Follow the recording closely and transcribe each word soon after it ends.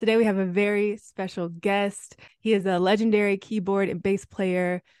Today we have a very special guest. He is a legendary keyboard and bass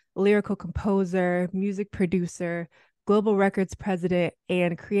player, lyrical composer, music producer, global records president,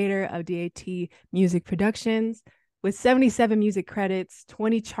 and creator of DAT Music Productions. With 77 music credits,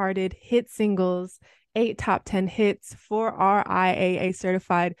 20 charted hit singles, 8 top 10 hits, 4 RIAA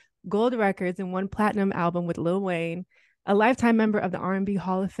certified gold records, and 1 platinum album with Lil Wayne, a lifetime member of the R&B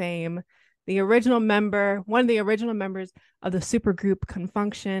Hall of Fame, one of the original members of the supergroup Con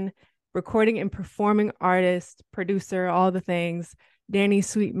Funk Shun, recording and performing artist, producer, all the things, Danny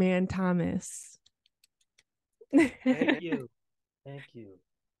Sweetman Thomas. Thank you. Thank you.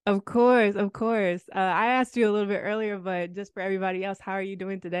 Of course, of course. I asked you a little bit earlier, but just for everybody else, how are you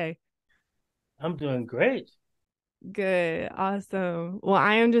doing today? I'm doing great. Good, awesome. Well,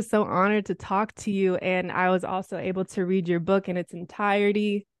 I am just so honored to talk to you, and I was also able to read your book in its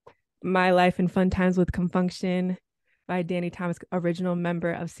entirety, My Life and Fun Times with Con Funk Shun by Danny Thomas, original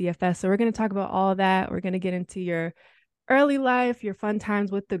member of CFS. So we're going to talk about all that. We're going to get into your early life, your fun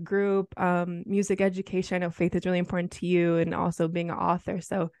times with the group, music education. I know faith is really important to you, and also being an author.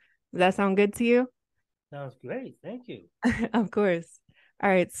 So does that sound good to you? Sounds great. Thank you. Of course. All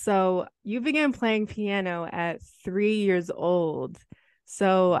right. So you began playing piano at 3 years old.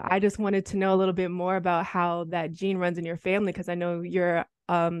 So I just wanted to know a little bit more about how that gene runs in your family, because I know your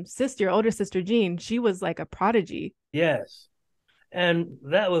sister, your older sister Jean, she was like a prodigy. Yes. And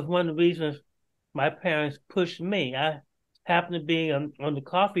that was one of the reasons my parents pushed me. I happened to be on the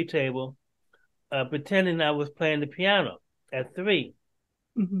coffee table pretending I was playing the piano at 3.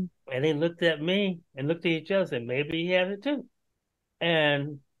 Mhm. And they looked at me and looked at each other and said, maybe he has it too.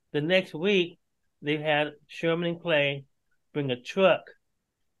 And the next week, they had Sherman and Clay bring a truck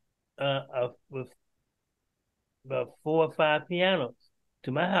with about 4 or 5 pianos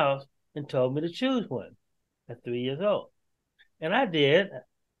to my house and told me to choose one at 3 years old. And I did.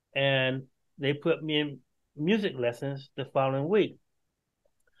 And they put me in music lessons the following week.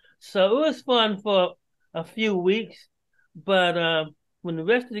 So it was fun for a few weeks. But when the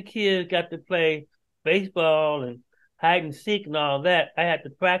rest of the kids got to play baseball and hide and seek and all that, I had to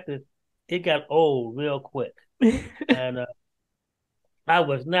practice. It got old real quick. And I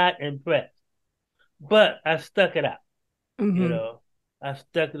was not impressed. But I stuck it out, you Hmm. know. I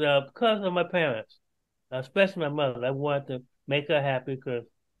stuck it out because of my parents, especially my mother. I wanted to make her happy because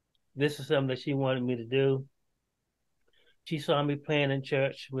this is something that she wanted me to do. She saw me playing in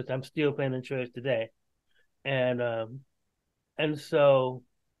church, which I'm still playing in church today. And so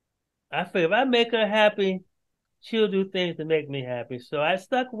I figured if I make her happy, she'll do things to make me happy. So I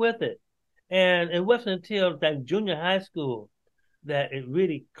stuck with it. And it wasn't until like junior high school that it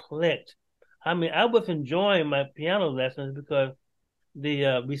really clicked. I mean, I was enjoying my piano lessons because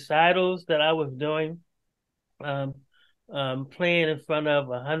the recitals that I was doing, um, playing in front of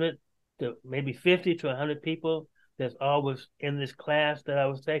 100 to maybe 50 to 100 people that's always in this class that I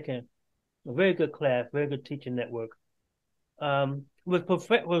was taking. A very good class, very good teaching network. Was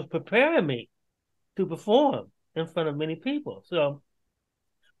preparing me to perform in front of many people. So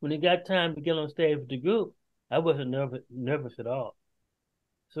when it got time to get on stage with the group, I wasn't nervous at all.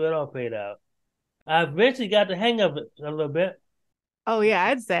 So it all paid out. I eventually got the hang of it a little bit. Oh yeah,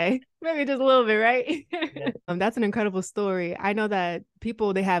 I'd say maybe just a little bit, right? Yeah. That's an incredible story. I know that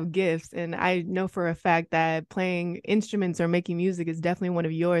people they have gifts, and I know for a fact that playing instruments or making music is definitely one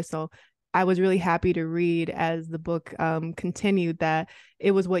of yours. So I was really happy to read as the book continued that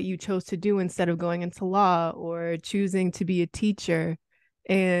it was what you chose to do instead of going into law or choosing to be a teacher.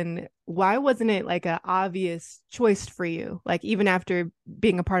 And why wasn't it like an obvious choice for you? Like even after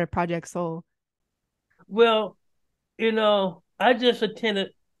being a part of Project Soul? Well, I just attended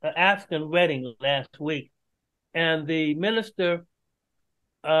an African wedding last week, and the minister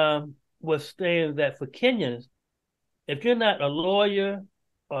was saying that for Kenyans, if you're not a lawyer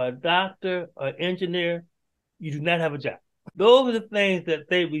or a doctor or engineer, you do not have a job. Those are the things that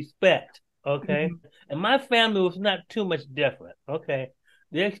they respect. Okay. Mhm. And my family was not too much different. Okay.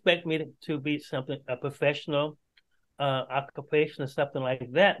 They expect me to be something, a professional occupation or something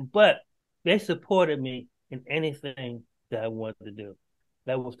like that. But they supported me in anything that I wanted to do.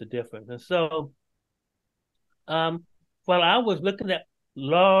 That was the difference. And so um, while I was looking at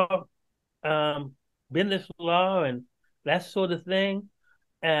law, um, business law, and that sort of thing,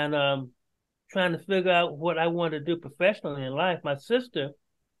 and trying to figure out what I wanted to do professionally in life, my sister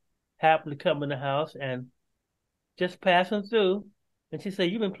happened to come in the house and just passing through, and she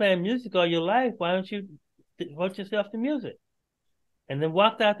said, "You've been playing music all your life. Why don't you devote yourself to music?" And then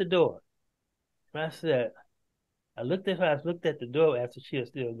walked out the door. And I said, I looked at the door after she was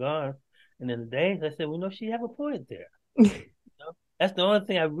still gone, and in the days I said, "Well, no, she have a point there." You know? that's the only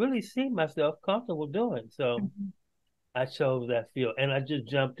thing I really see myself comfortable doing. So Mhm. I chose that field and I just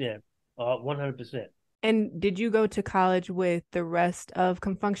jumped in 100%. And did you go to college with the rest of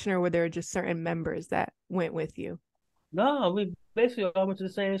Confunction, or were there just certain members that went with you? No, we basically all went to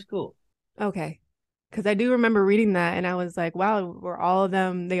the same school. Okay. Because I do remember reading that and I was like, wow, were all of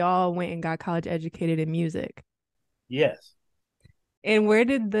them, they all went and got college educated in music. Yes. And where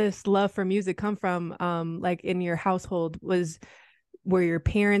did this love for music come from? Like in your household, were your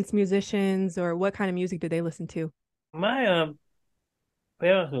parents musicians, or what kind of music did they listen to? My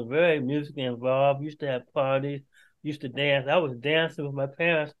parents were very musically involved, used to have parties, used to dance. I was dancing with my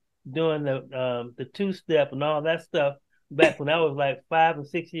parents doing the two step and all that stuff back when I was like 5 and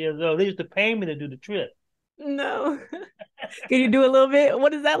 6 years old. They used to pay me to do the trip. No. Can you do a little bit?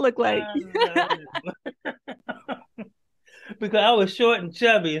 What does that look like? Because I was short and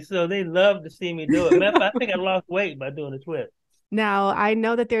chubby, so they loved to see me do it. Matter of fact, I think I lost weight by doing the twist. Now, I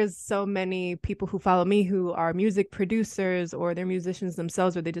know that there's so many people who follow me who are music producers or they're musicians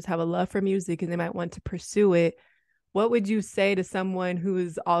themselves, or they just have a love for music and they might want to pursue it. What would you say to someone who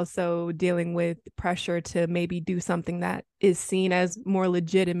is also dealing with pressure to maybe do something that is seen as more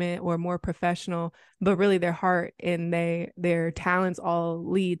legitimate or more professional, but really their heart and their talents all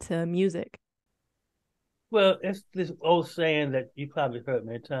lead to music? Well, it's this old saying that you probably heard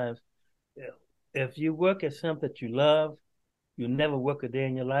many times. If you work at something that you love, you never work a day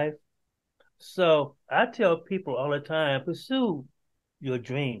in your life. So I tell people all the time, pursue your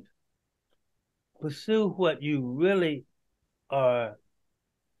dreams, pursue what you really are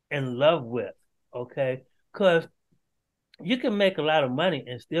in love with, okay? Because you can make a lot of money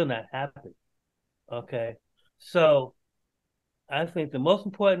and still not happy, okay? So I think the most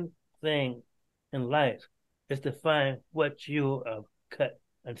important thing in life is to find what you are cut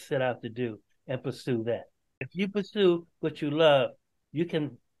and set out to do and pursue that. If you pursue what you love, you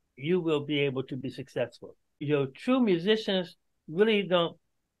can you will be able to be successful. Your true musicians really don't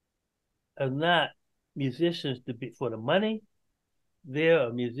are not musicians to be for the money. They're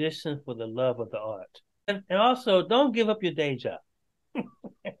a musician for the love of the art. And also don't give up your day job.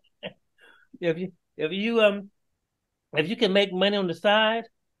 If you if you can make money on the side,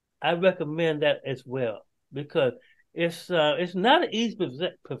 I recommend that as well because it's not an easy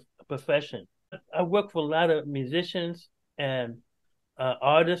profession. I work for a lot of musicians and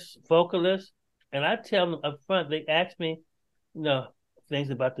artists, vocalists, and I tell them up front. They ask me, you know,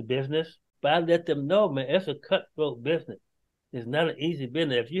 things about the business, but I let them know, man, it's a cutthroat business. It's not an easy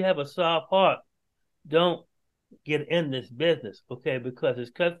business. If you have a soft heart, don't get in this business, okay? Because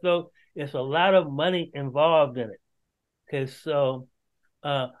it's cutthroat. It's a lot of money involved in it. Okay, so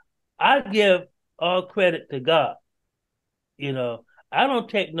uh, I give all credit to God. You know, I don't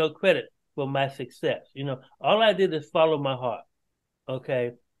take no credit for my success. You know, all I did is follow my heart.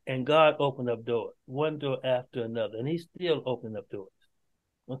 Okay, and God opened up doors, one door after another, and He's still opening up doors.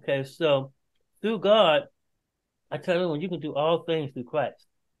 Okay, so through God, I tell you, when you can do all things through Christ.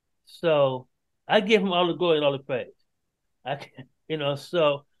 So I give Him all the glory and all the praise. I can,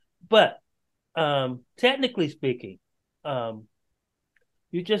 so, but technically speaking, um,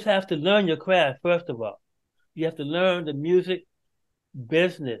 you just have to learn your craft first of all. You have to learn the music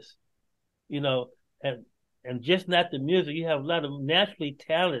business, you know, and just not the music. You have a lot of naturally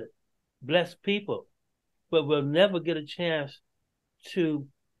talented, blessed people, but will never get a chance to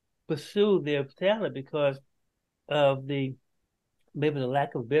pursue their talent because of the maybe the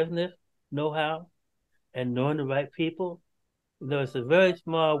lack of business know-how and knowing the right people. It's a very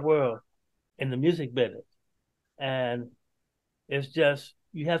small world in the music business, and it's just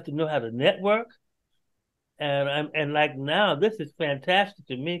you have to know how to network. And like now, this is fantastic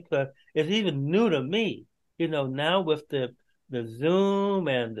to me because it's even new to me. Now with the Zoom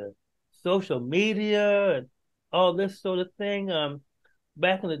and the social media and all this sort of thing.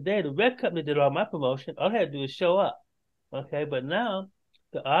 Back in the day, the record company did all my promotion. All I had to do is show up. Okay, but now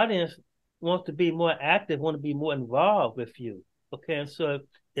the audience wants to be more active, want to be more involved with you. Okay, and so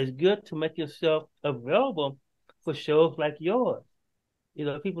it's good to make yourself available for shows like yours.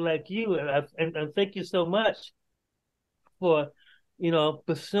 People like you, and thank you so much for,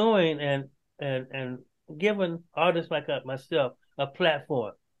 pursuing and giving artists like myself a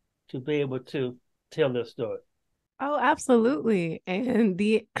platform to be able to tell their story. Oh, absolutely. And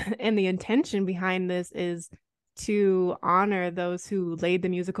the and the intention behind this is to honor those who laid the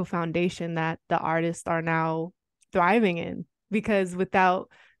musical foundation that the artists are now thriving in. Because without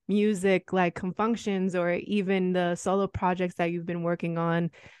music like Confunctions or even the solo projects that you've been working on,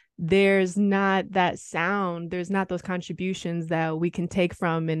 there's not that sound, there's not those contributions that we can take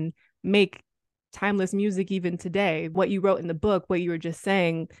from and make timeless music even today. What you wrote in the book, what you were just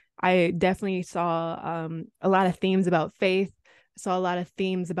saying, I definitely saw a lot of themes about faith. I saw a lot of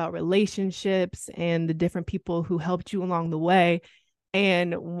themes about relationships and the different people who helped you along the way.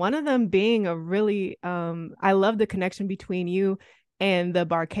 And one of them being a really, I love the connection between you and the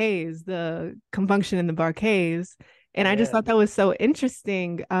Barquets, the Con Funk Shun and the Barquets. And I just Yeah. thought that was so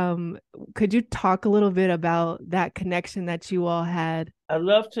interesting. Could you talk a little bit about that connection that you all had? I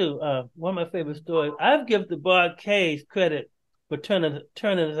love to. One of my favorite stories. I've given the Bar K's credit for turning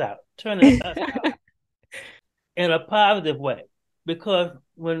us out in a positive way, because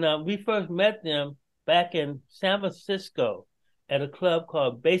when we first met them back in San Francisco at a club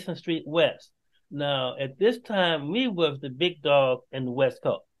called Basin Street West. Now, at this time, we was the big dog in the West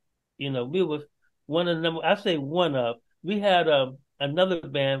Coast. We was one of the number. I say one of. We had another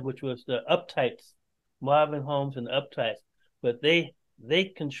band which was the Uptights, Marvin Holmes and the Uptights, but they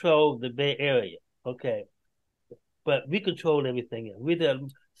controlled the Bay Area. Okay, but we controlled everything. We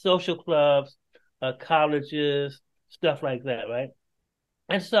did social clubs, colleges, stuff like that, right?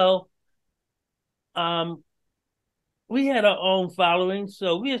 And so um, we had our own following.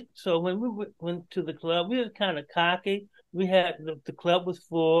 So when went to the club, we were kind of cocky. We had the club was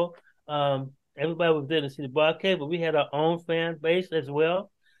full. Everybody was there to see the Barcade, but we had our own fan base as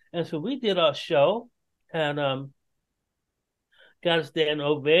well. And so we did our show and got a standing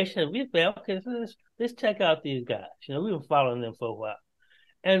ovation. We felt, okay, so let's check out these guys. We were following them for a while.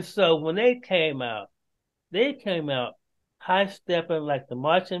 And so when they came out high stepping like the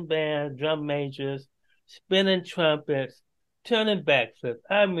marching band, drum majors, spinning trumpets, turning backflips.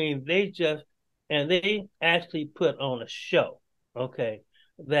 I mean, they actually put on a show, okay,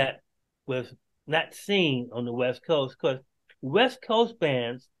 that was not seen on the West Coast, because West Coast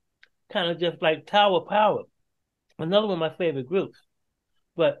bands kind of just like Tower Power, another one of my favorite groups,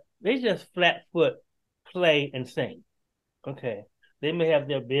 but they just flat foot play and sing. Okay. They may have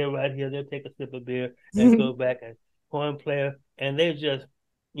their beer right here. They'll take a sip of beer and go back and horn player. And they're just,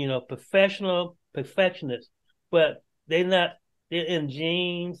 professional perfectionists. But they're in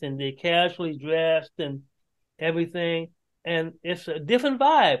jeans and they're casually dressed and everything. And it's a different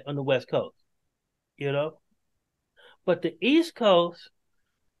vibe on the West Coast, you know. But the East Coast,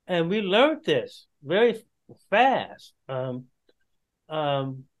 and we learned this very fast.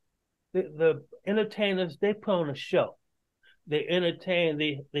 The entertainers, they put on a show. They entertain.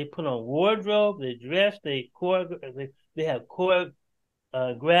 They put on wardrobe. They dress. They have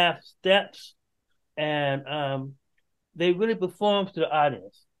choreographed steps, and they really perform to the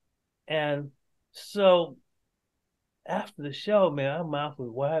audience. And so after the show, man, our mouth was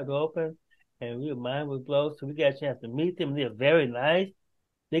wide open, and we mind was blown. So we got a chance to meet them. They're very nice.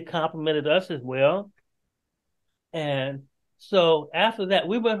 They complimented us as well. And so after that,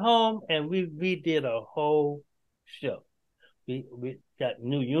 we went home and we redid a whole show. We got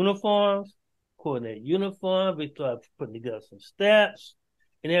new uniforms, coordinated uniforms. We started putting together some steps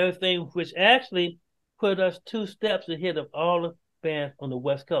and everything, which actually put us 2 steps ahead of all the bands on the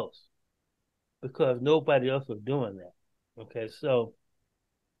West Coast, because nobody else was doing that. Okay, so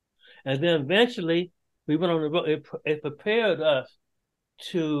and then eventually we went on the road. It prepared us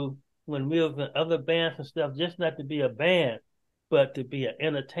to, when we were in other bands and stuff, just not to be a band, but to be an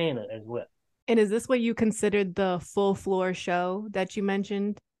entertainer as well. And is this what you considered the full floor show that you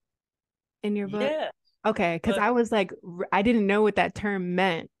mentioned in your book? Yeah, Okay, because but I was like, I didn't know what that term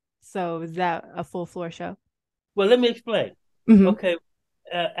meant. So is that a full floor show? well, let me explain. Hmm. Okay,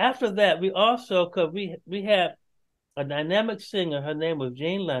 after that, we also, because we had a dynamic singer. Her name was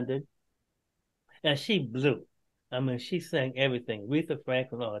Jean London, and she blew. I mean, she sang everything, Aretha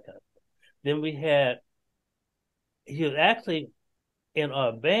Franklin, all that kind of stuff. Then he was actually in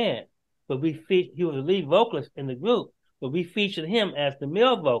our band, but he was the lead vocalist in the group, but we featured him as the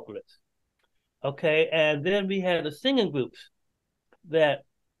male vocalist. Okay, and then we had the singing groups that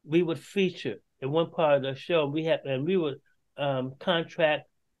we would feature in one part of the show. We would contract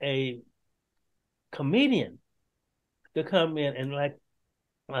a comedian to come in and like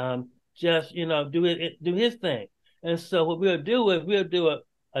just do his thing. And so what we'll do is we'll do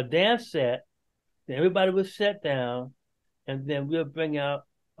a dance set. Then everybody will sit down, and then we'll bring out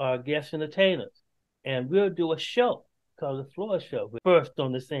our guest entertainers, and we'll do a show called the floor show. We're first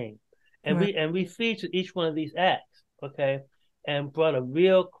on the scene, and Right. we featured each one of these acts, okay, and brought a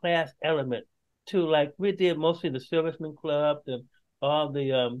real class element to, like we did mostly the Servicemen Club, all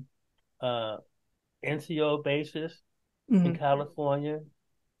the uh NCO bases in Hmm. California,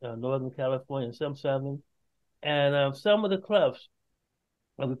 Northern California, and some Southern, and some of the clubs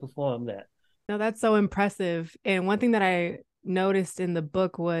where we performed that. No, that's so impressive. And one thing that I noticed in the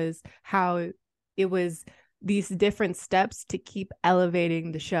book was how it was these different steps to keep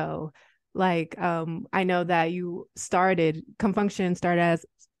elevating the show. Like I know that you started Con Funk Shun started as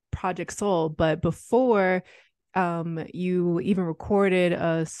Project Soul, but before you even recorded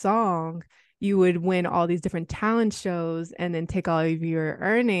a song, you would win all these different talent shows and then take all of your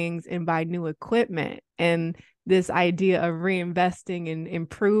earnings and buy new equipment. And this idea of reinvesting and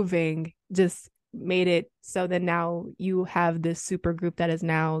improving just made it so that now you have this super group that is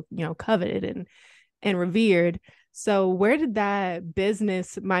now, coveted and revered. So where did that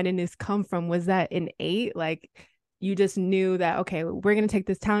business mindedness come from? Was that innate? Like you just knew that, okay, we're going to take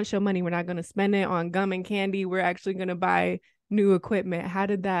this talent show money. We're not going to spend it on gum and candy. We're actually going to buy new equipment. How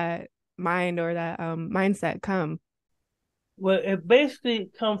did that mind or that mindset come? Well, it basically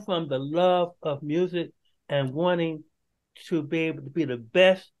comes from the love of music and wanting to be able to be the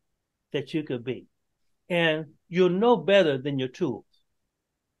best that you could be. And you'll know better than your tools.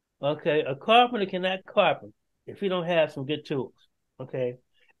 Okay, a carpenter cannot carpenter if he don't have some good tools. Okay,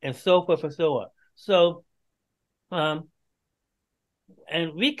 and so forth and so on. So, um,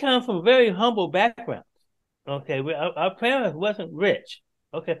 and we come from very humble backgrounds. Okay, our parents wasn't rich.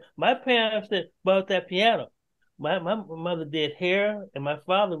 Okay, my parents that bought that piano. My mother did hair, and my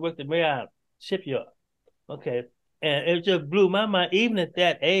father worked at Marriott shipyard. Okay, and it just blew my mind, even at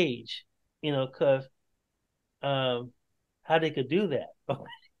that age, because um, how they could do that,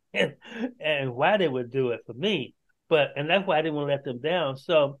 and, and why they would do it for me. And that's why I didn't want to let them down.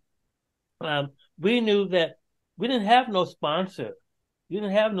 So um, we knew that we didn't have no sponsor, we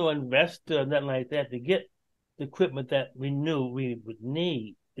didn't have no investor, nothing like that to get the equipment that we knew we would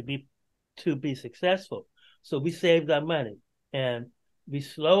need to be successful. So we saved our money and we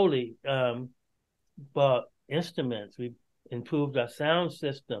slowly bought instruments. We improved our sound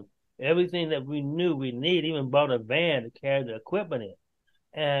system, everything that we knew we need, even bought a van to carry the equipment in.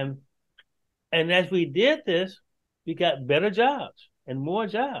 And and as we did this, we got better jobs and more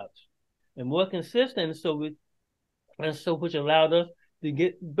consistent. So which allowed us to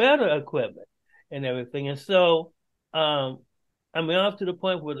get better equipment and everything. And so I mean up to the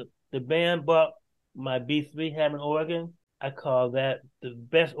point where the band bought my B3 Hammond organ. I call that the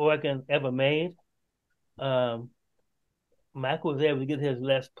best organ ever made. Um, Michael was able to get his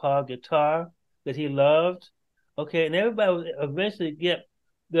Les Paul guitar that he loved. Okay, and everybody was eventually get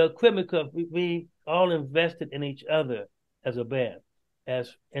the equipment because we all invested in each other as a band.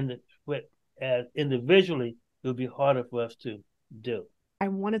 As in the as individually, it would be harder for us to do. I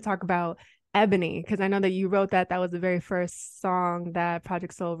want to talk about Ebony because I know that you wrote that was the very first song that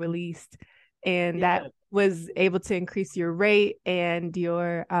Project Soul released, and that Yeah, was able to increase your rate and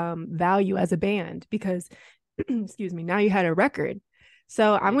your value as a band because, excuse me, now you had a record.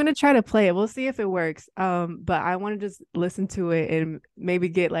 So I'm yeah. gonna try to play it. We'll see if it works. But I want to just listen to it and maybe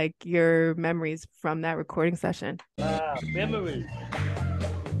get like your memories from that recording session. Wow, memories.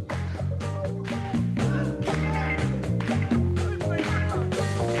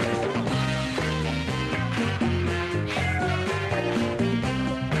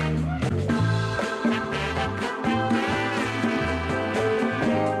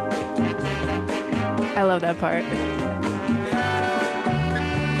 I love that part.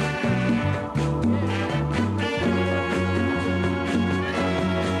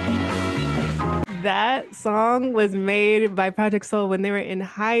 That song was made by Project Soul when they were in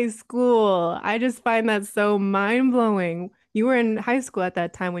high school. I just find that so mind blowing. You were in high school at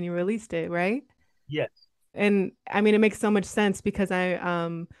that time when you released it, right? Yes. And I mean, it makes so much sense because I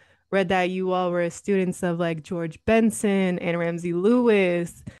read that you all were students of like George Benson and Ramsey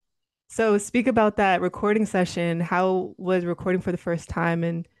Lewis. So speak about that recording session. How was recording for the first time,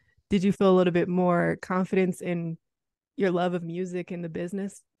 and did you feel a little bit more confidence in your love of music and the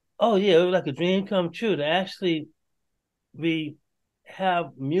business? Oh yeah, it was like a dream come true to actually be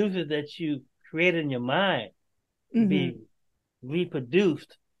have music that you created in your mind Hmm. be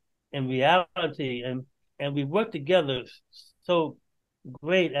reproduced in reality, and we worked together so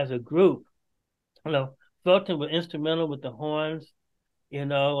great as a group. You know, Felton was instrumental with the horns.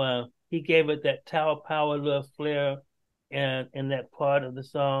 He gave it that tower power little flair and in that part of the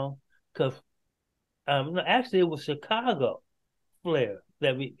song. Because no, actually it was Chicago flair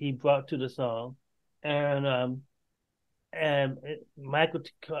that he brought to the song, and Michael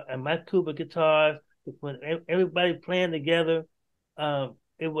and Mike Cooper guitars. When everybody playing together,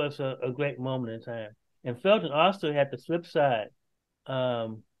 it was a great moment in time. And Felton also had the flip side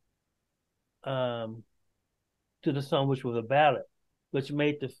um, um, to the song, which was a ballad, which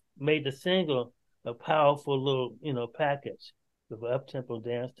made the single a powerful little package with an up tempo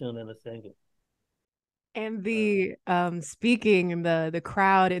dance tune and a single. And Uh, the speaking and the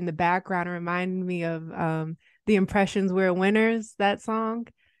crowd in the background reminded me of the Impressions We're Winners, that song.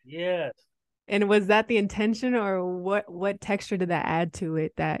 yes, And was that the intention, or what texture did that add to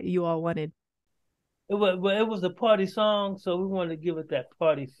it that you all wanted? it was a party song, so we wanted to give it that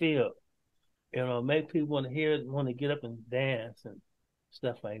party feel. Make people want to hear it, want to get up and dance and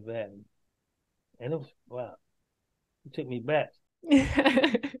stuff like that. And it was wow, it took me back.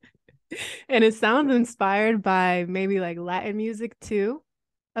 And it sounds inspired by maybe like Latin music too,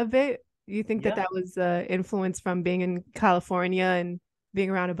 a bit. You think that Yeah, that was influence from being in California and being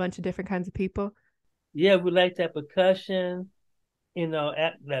around a bunch of different kinds of people? yeah, we like that percussion,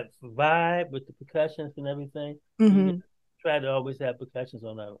 at that vibe with the percussions and everything. We just Mm-hmm. try to always have percussions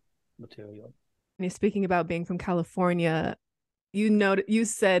on our material. And you're speaking about being from California. You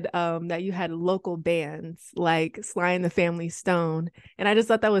said that you had local bands like Sly and the Family Stone, and I just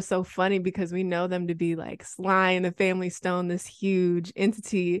thought that was so funny because we know them to be like Sly and the Family Stone, this huge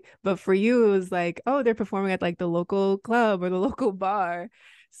entity, but for you it was like, oh, they're performing at like the local club or the local bar.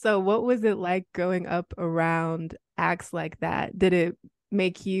 So what was it like growing up around acts like that? Did it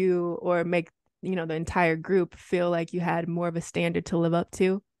make you or make the entire group feel like you had more of a standard to live up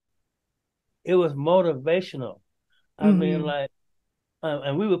to? It was motivational. I mean, Mm-hmm. like,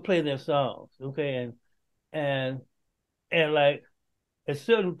 and we would play their songs, okay, and and like at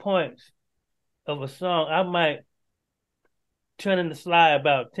certain points of a song, I might turn in the slide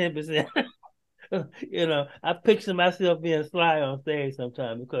about 10%. I picture myself being Sly on stage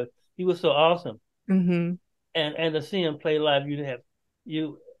sometimes because he was so awesome. Mm-hmm. And to see him play live,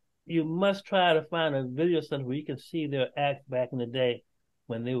 you you must try to find a video somewhere where you can see their act back in the day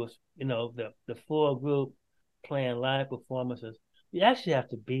when they was the full group playing live performances. You actually have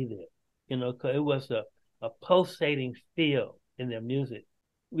to be there, because it was a pulsating feel in their music.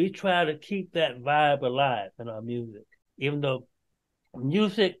 We try to keep that vibe alive in our music, even though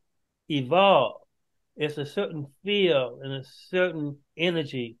music evolved. It's a certain feel and a certain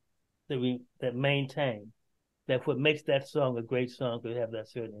energy that maintain. That's what makes that song a great song to have that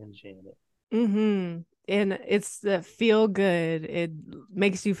certain energy in it. Mm-hmm. And it's the feel good. It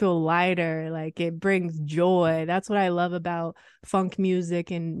makes you feel lighter. Like it brings joy. That's what I love about funk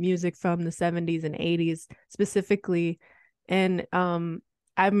music and music from the 70s and 80s specifically. And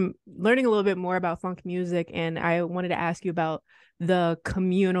I'm learning a little bit more about funk music, and I wanted to ask you about the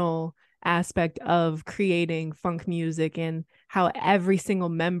communal aspect of creating funk music and how every single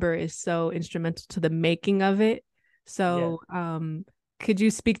member is so instrumental to the making of it. Yes. So, could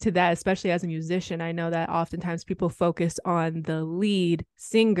you speak to that, especially as a musician? I know that oftentimes people focus on the lead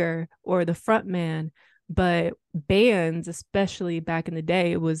singer or the front man, but bands, especially back in the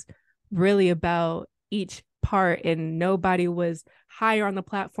day, it was really about each part, and nobody was higher on the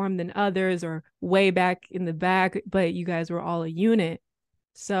platform than others or way back in the back, but you guys were all a unit.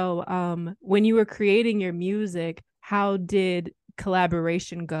 So, when you were creating your music, how did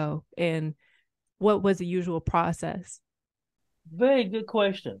collaboration go, and what was the usual process? Very good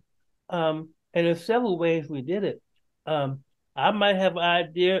question. And there's several ways we did it. I might have an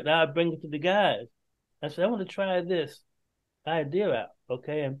idea and I'll bring it to the guys. I said, I want to try this idea out,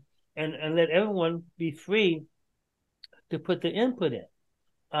 okay? And let everyone be free to put the input in.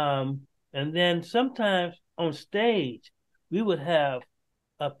 And then sometimes on stage, we would have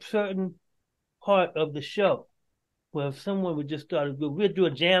a certain part of the show where if someone would just start, we'd do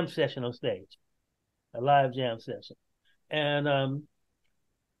a jam session on stage, a live jam session. And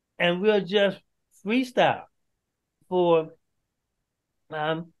we'll just freestyle for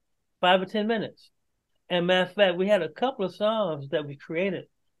um 5 or 10 minutes. And matter of fact, we had a couple of songs that we created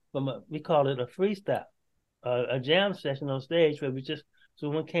we call it a freestyle, a jam session on stage where we just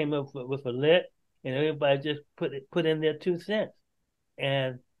someone came up with a lit and everybody just put in their 2 cents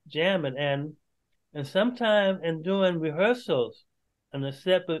and jamming and sometimes in doing rehearsals in a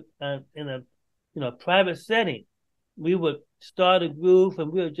separate in a private setting, we would start a groove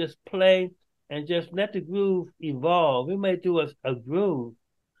and we would just play and just let the groove evolve. We may do a groove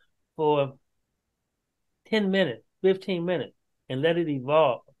for 10 minutes, 15 minutes, and let it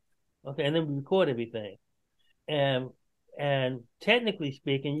evolve. Okay, and then we record everything. And and technically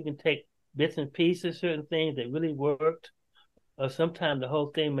speaking, you can take bits and pieces, certain things that really worked, or sometimes the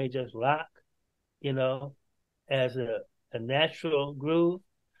whole thing may just rock, you know, as a natural groove.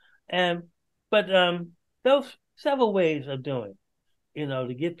 And but those several ways of doing,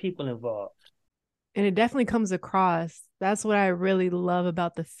 to get people involved. And it definitely comes across. That's what I really love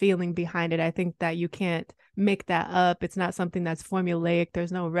about the feeling behind it. I think that you can't make that up. It's not something that's formulaic.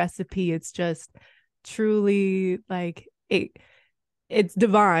 There's no recipe. It's just truly like it's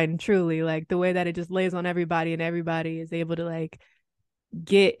divine, truly. Like the way that it just lays on everybody and everybody is able to like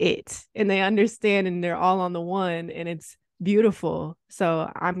get it and they understand and they're all on the one and it's beautiful.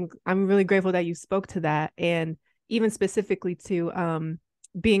 So I'm really grateful that you spoke to that and even specifically to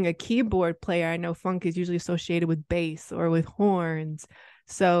being a keyboard player. I know funk is usually associated with bass or with horns.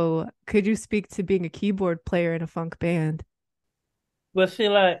 So could you speak to being a keyboard player in a funk band? But see,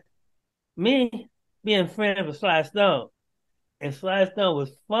 like me being friends with Sly Stone, and Sly Stone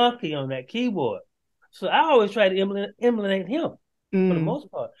was funky on that keyboard. So I always try to emulate him for the Mm,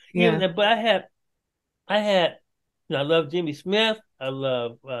 most part. yeah. But I had, I love Jimmy Smith. I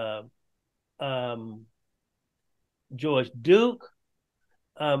love um, George Duke.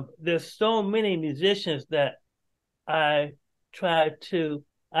 There's so many musicians that I try to.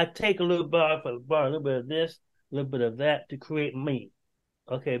 I take a little bar, a little bit of this, a little bit of that to create me.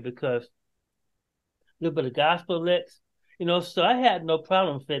 Okay, because a little bit of gospel licks, So I had no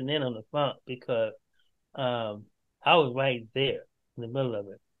problem fitting in on the funk because um, I was right there in the middle of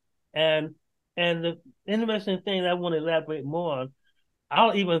it. And and the interesting thing that I want to elaborate more on,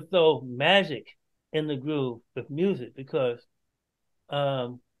 I'll even throw magic in the groove with music because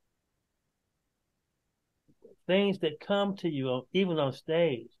um, things that come to you even on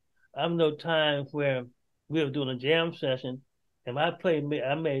stage. I've known times where we were doing a jam session, and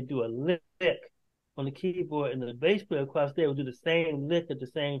I may do a lick on the keyboard, and the bass player across there would do the same lick at the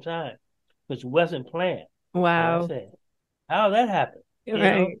same time, which wasn't planned. And I Wow. said, "How that happened?" You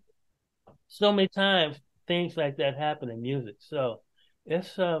know, Right. so many times things like that happen in music. So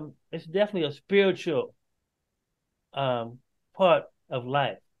it's definitely a spiritual um part of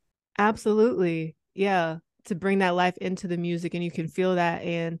life. Absolutely. Yeah. To bring that life into the music and you can feel that.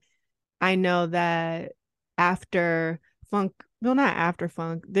 And I know that after funk, well, not after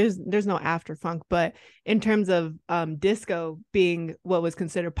funk, there's no after funk, but in terms of disco being what was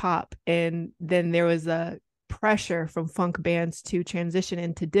considered pop, and then there was a pressure from funk bands to transition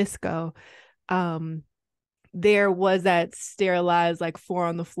into disco. Um, there was that sterilized like four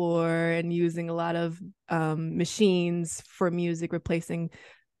on the floor and using a lot of machines for music replacing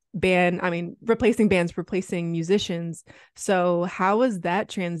bands, replacing musicians. So how was that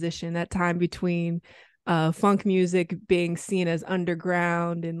transition, that time between funk music being seen as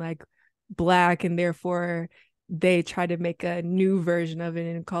underground and like black, and therefore they tried to make a new version of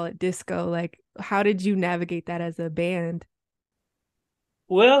it and call it disco? Like, how did you navigate that as a band?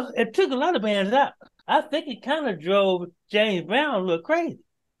 Well, it took a lot of bands out. I think it kind of drove James Brown a little crazy.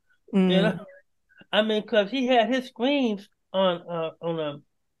 You know, Mm, I mean, because he had his screens on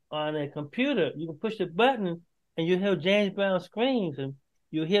a computer. You can push a button and you hear James Brown screams, and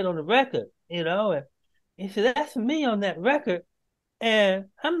you hear it on the record. And he said, "That's me on that record, and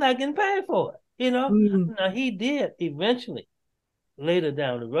I'm not getting paid for it." mm. Now he did eventually later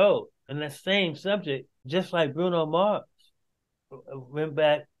down the road, and that same subject, just like Bruno Mars went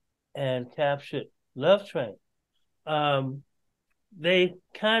back and captured Love Train. Um, they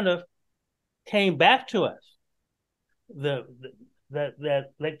kind of came back to us. The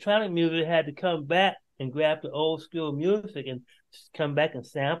that electronic music had to come back and grab the old school music and come back and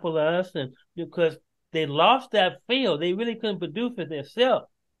sample us, and because they lost that feel, they really couldn't produce it themselves,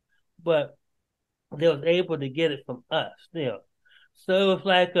 but they was able to get it from us still. So it was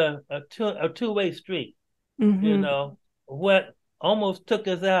like a two-way street. You Mm-hmm. know what almost took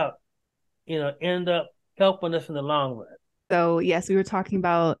us out, end up helping us in the long run. So yes, we were talking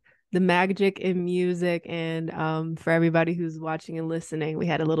about the magic in music, and for everybody who's watching and listening, we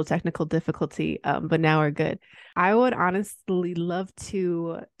had a little technical difficulty, but now we're good. I would honestly love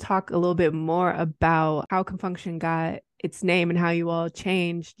to talk a little bit more about how Con Funk Shun got its name and how you all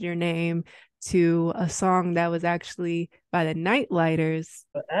changed your name to a song that was actually by the Nightlighters.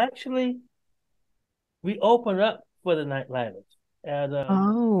 But actually, we opened up for the Nightlighters at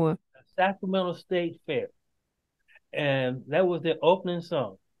Oh, Sacramento State Fair, and that was their opening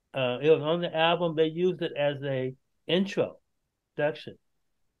song. It was on the album. They used it as a introduction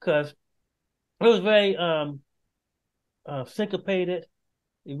because it was very syncopated.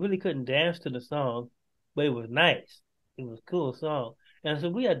 You really couldn't dance to the song, but it was nice. It was a cool song, and so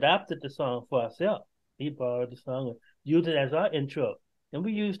we adopted the song for ourselves. We borrowed the song and used it as our intro, and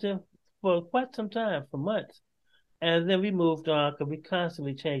we used it for quite some time, for months. And then we moved on because we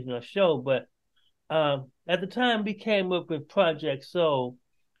constantly changing our show. But at the time, we came up with Project Soul.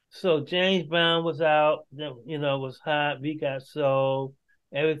 So James Brown was out, was hot. We got soul.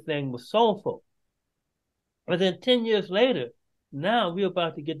 Everything was soulful. But then 10 years later, now we're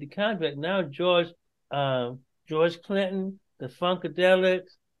about to get the contract. Now George Clinton, the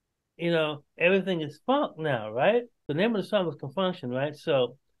Funkadelics, everything is funk now, right? The name of the song was Con Funk Shun, right?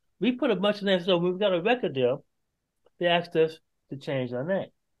 So we put a bunch of names. So when we got a record deal, they asked us to change our name.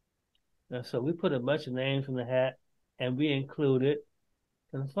 And so we put a bunch of names in the hat, and we included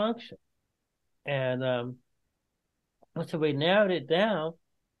Con Funk Shun. And so we narrowed it down.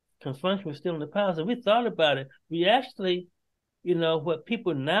 Con Funk Shun was still in the palace, and we thought about it. We actually, what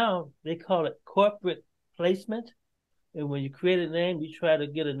people now they call it corporate placement. And when you create a name, you try to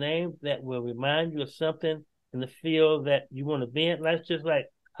get a name that will remind you of something in the field that you want to be in. That's just like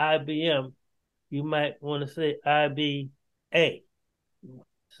IBM. You might want to say IBA.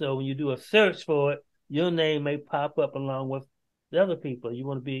 So when you do a search for it, your name may pop up along with the other people you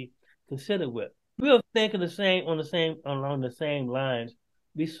want to be considered with. We were thinking along the same lines.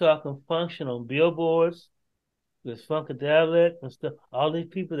 We saw Con Funk Shun on billboards with Funkadelic and stuff. All these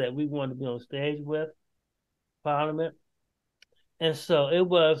people that we wanted to be on stage with, Parliament. And so it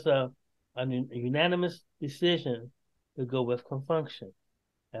was a unanimous decision to go with Con Funk Shun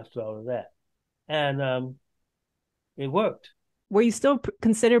after all of that. And it worked. Were you still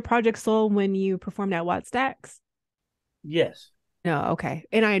considered Project Soul when you performed at Watt Stacks? Yes. No, okay.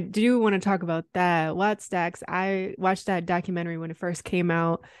 And I do want to talk about that. Watt Stacks, I watched that documentary when it first came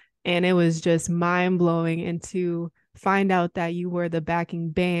out, and it was just mind blowing. And to find out that you were the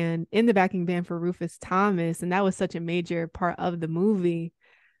backing band for Rufus Thomas, and that was such a major part of the movie.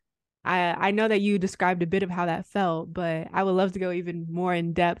 I know that you described a bit of how that felt, but I would love to go even more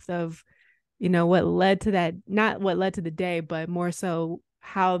in depth of, what led to that, not what led to the day, but more so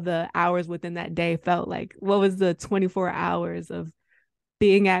how the hours within that day felt like. What was the 24 hours of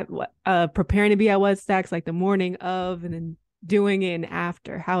being at preparing to be at what stacks, like the morning of, and then doing it and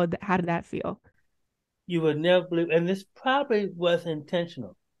after? How did that feel? You would never believe, and this probably was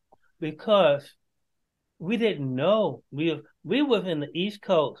intentional because we didn't know. We were in the East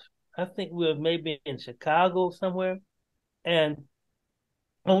Coast. I think we were maybe in Chicago somewhere, and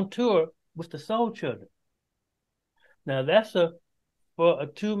on tour with the Soul Children. Now that's for a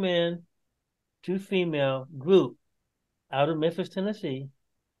two-man, two-female group out of Memphis, Tennessee,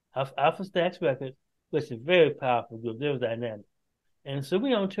 Alpha Stacks Records, which is a very powerful group. They were dynamic. And so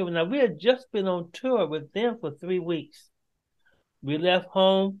we on tour. Now we had just been on tour with them for 3 weeks. We left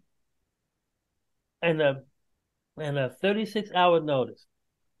home and a 36-hour notice.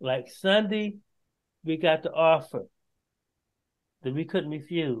 Like Sunday, we got the offer that we couldn't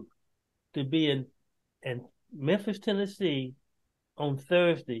refuse to be in Memphis, Tennessee on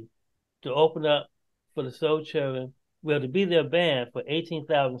Thursday to open up for the Soul Children, well, to be their band for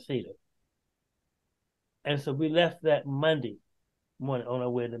 18,000 seater. And so we left that Monday morning on our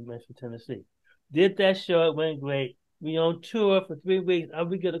way to Memphis, Tennessee. Did that show, it went great. We on tour for 3 weeks.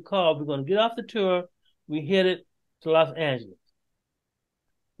 We get a call. We're going to get off the tour. We headed to Los Angeles.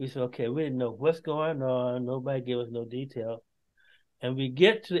 We said, okay, we didn't know what's going on. Nobody gave us no detail. And we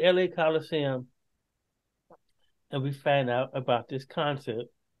get to the LA Coliseum and we find out about this concert,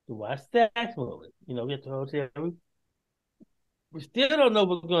 the Watch Stacks movie. We at the hotel. We still don't know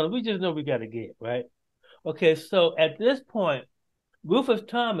what's going on. We just know we got to get, right? Okay, so at this point, Rufus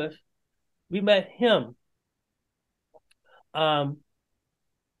Thomas, we met him um,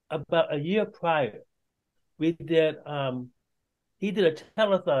 about a year prior. We did he did a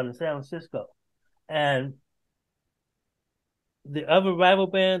telethon in San Francisco, and the other rival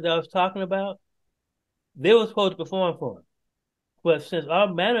band that I was talking about, they were supposed to perform for him, but since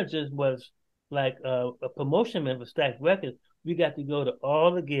our managers was like a promotion man for Stax Records, we got to go to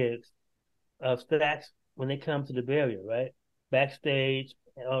all the gigs of Stax when they come to the Bay Area, right? Backstage,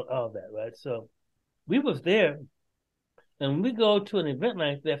 and all that, right? So we was there, and when we go to an event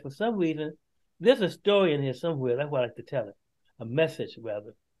like that, for some reason, there's a story in here somewhere. That's what I like to tell it, a message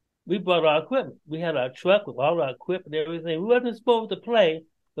rather. We brought our equipment. We had our truck with all our equipment and everything. We wasn't supposed to play,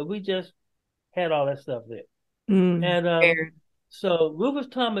 but we just had all that stuff there. And Fair. so Rufus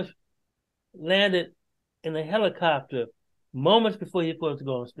Thomas landed in a helicopter moments before he was supposed to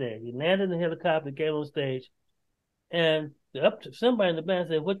go on stage. He landed in the helicopter, came on stage, and somebody in the band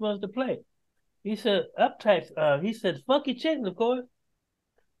said, "Which one's to play?" He said, "Uptight." He said, "Funky Chicken," of course.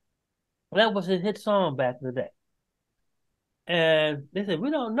 That was his hit song back in the day. And they said,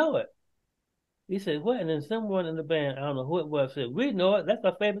 "We don't know it." He said, "What?" And then someone in the band, I don't know who it was, said, "We know it. That's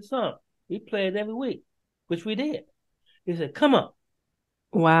our favorite song. We play it every week," which we did. He said, "Come on."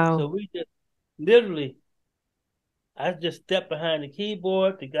 So Wow. we just literally, I just stepped behind the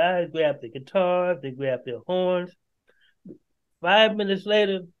keyboard. The guys grabbed the guitars, they grabbed their horns. 5 minutes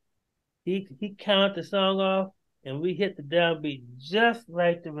later, he counted the song off, and we hit the downbeat just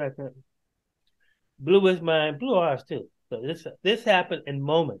like the record. Blew his mind, blew ours too. So this happened in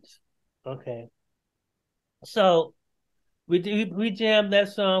moments. Okay. So we jammed that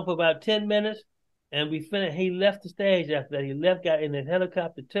song for about 10 minutes and we finished. He left the stage after that. He left, got in the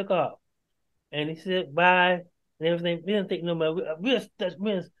helicopter, took off. And he said bye and everything. We didn't think no more. We were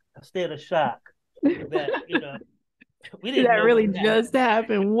in a state of shock that, we Did didn't that know what really happened. just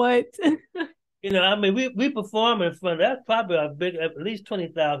happen? What? I mean, we perform in front of that's probably a big, at least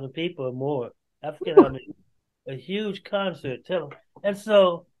 20,000 people or more. I forget how many, a huge concert. And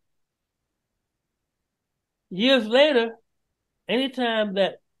so years later, anytime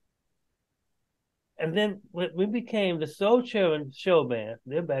that, and then we became the Soul Children show band,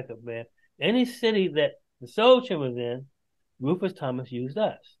 their backup band. Any city that the Soul Children was in, Rufus Thomas used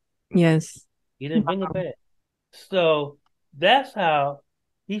us. Yes. He didn't bring a band. So that's how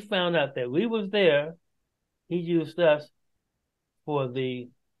he found out that we was there. He used us for the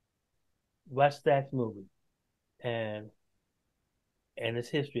Watch Stacks movie, and it's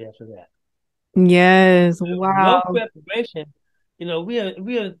history after that. Yes. No Wow. preparation. We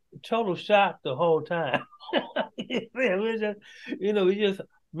are total shock the whole time. We're just, we just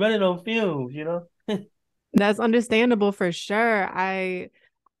running on fumes. That's understandable for sure.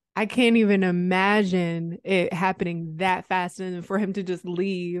 I can't even imagine it happening that fast and for him to just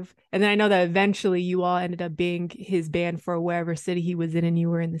leave. And then I know that eventually you all ended up being his band for wherever city he was in and you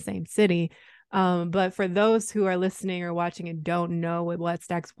were in the same city. But for those who are listening or watching and don't know what What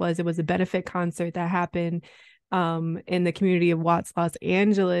Stacks was, it was a benefit concert that happened in the community of Watts, Los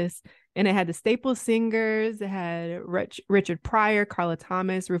Angeles. And it had the Staple Singers, it had Richard Pryor, Carla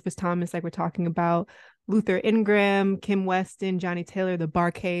Thomas, Rufus Thomas, like we're talking about, Luther Ingram, Kim Weston, Johnny Taylor, the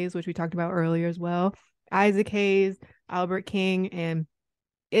Bar-Kays, which we talked about earlier as well, Isaac Hayes, Albert King, and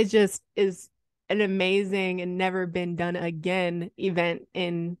it just is an amazing and never been done again event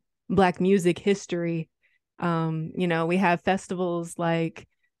in Black music history. We have festivals like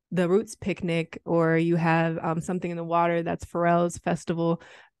the Roots Picnic, or you have Something in the Water, that's Pharrell's festival,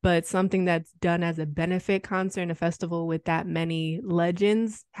 but something that's done as a benefit concert and a festival with that many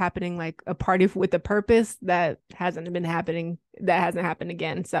legends happening like a party with a purpose that hasn't happened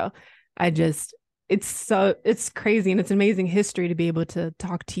again. So I just it's crazy and it's amazing history to be able to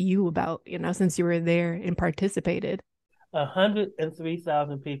talk to you about, since you were there and participated.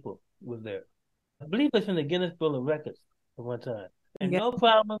 103,000 people was there. I believe it's in the Guinness Book of Records at one time. And Yeah. no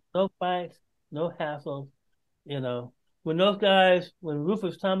problems, no fights, no hassles. You know, when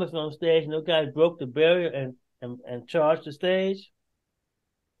Rufus Thomas was on stage, and those guys broke the barrier and charged the stage,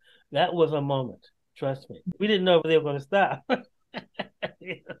 that was a moment. Trust me. We didn't know if they were going to stop.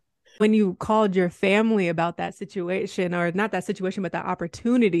 When you called your family about that situation, or not that situation, but that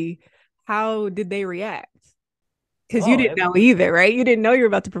opportunity, how did they react? Because you Oh, didn't know either, right? You didn't know you were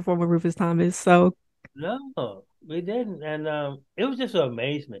about to perform with Rufus Thomas. So no, we didn't. And it was just an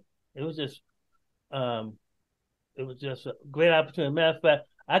amazement. It was just um, it was just a great opportunity. Matter of fact,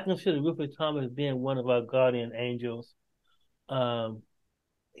 I consider Rufus Thomas being one of our guardian angels. Um,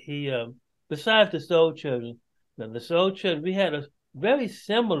 he besides the Soul Children, the Soul Children, we had a very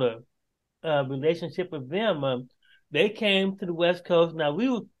similar relationship with them. They came to the West Coast. Now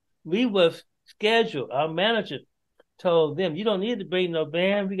we was scheduled. Our manager told them, "You don't need to bring no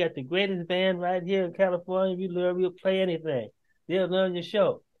band. We got the greatest band right here in California. We'll play anything. They'll learn your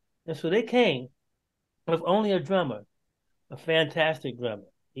show." And so they came with only a drummer, a fantastic drummer.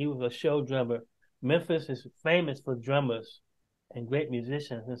 He was a show drummer. Memphis is famous for drummers and great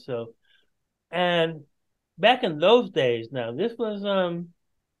musicians, and back in those days. Now this was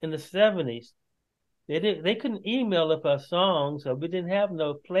in the 70s. They couldn't email up our songs, so we didn't have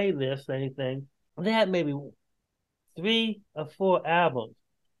no playlist or anything. They had maybe 3 or 4 albums,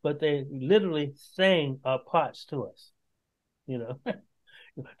 but they literally sang our parts to us. You know,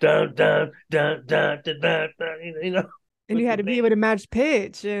 dun dun dun dun dun dun, dun and you with the had to be band. able to match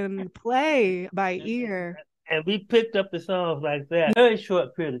pitch and play by ear. And we picked up the songs like that. Very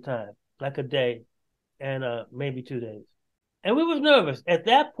short period of time, like a day and maybe 2 days. And we was nervous. At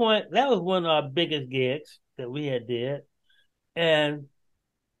that point, that was one of our biggest gigs that we had did. And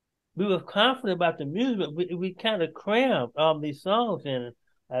we were confident about the music, but we kind of crammed all these songs in,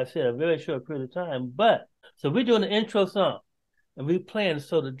 I said, a very short period of time. But so we're doing the intro song and we playing.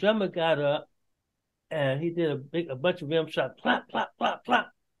 So the drummer got up and he did a bunch of rim shots, plop, plop, plop,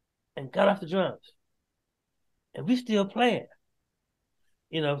 plop, and got off the drums. And we still playing,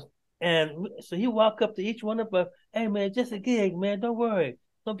 you know. And so he walked up to each one of us, "Hey man, just a gig, man. Don't worry, it's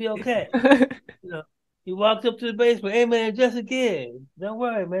gonna be okay." You know, he walked up to the basement, "Hey man, just a gig. Don't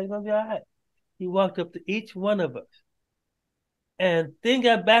worry, man, it's gonna be all right." He walked up to each one of us and then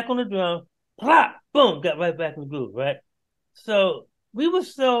got back on the drum, plop, boom, got right back in the groove, right? So we were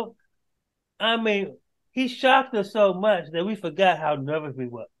so, I mean, he shocked us so much that we forgot how nervous we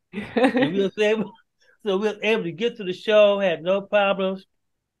were. And we was able, so we were able to get to the show, had no problems.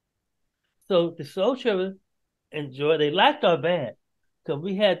 So the Soul Children enjoyed, they liked our band because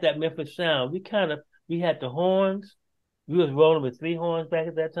we had that Memphis sound. We had the horns. We was rolling with three horns back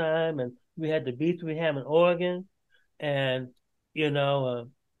at that time, and we had the B3 Hammond organ, and you know,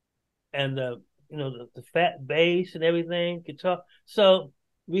 and the fat bass and everything, guitar. So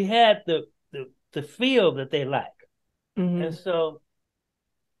we had the feel that they like, and Hmm. so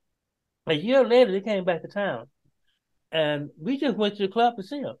a year later they came back to town, and we just went to the club to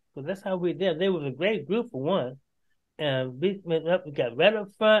see them because that's how we did. They was a great group for one, and we went up, we got right up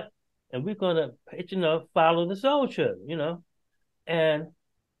front, and we're gonna, follow the Soul Children, and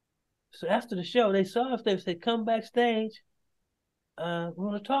so after the show, they saw us. They said, "Come backstage. We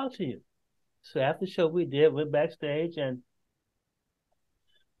want to talk to you." So after the show, we did. Went backstage, and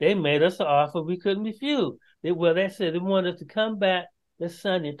they made us an offer we couldn't refuse. They said they wanted us to come back this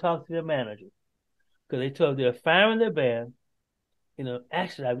Sunday and talk to their manager because they told they're firing their band.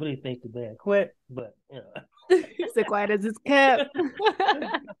 Actually, I really think the band quit, but So quiet as it's kept.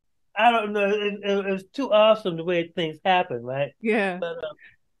 I don't know. It was too awesome the way things happen, right? Yeah. But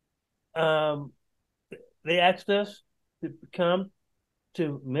they asked us to come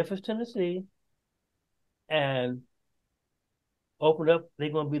to Memphis, Tennessee, and open up. They're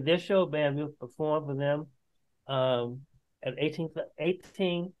going to be their show band. We'll perform for them at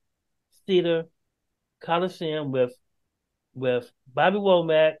 18 seater Coliseum with Bobby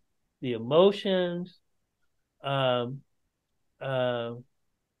Womack, the Emotions, um, uh,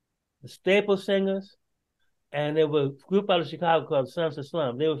 the Staple Singers, and there was a group out of Chicago called Sons of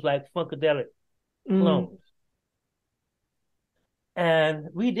Slum. They was like Funkadelic Mm. clones, and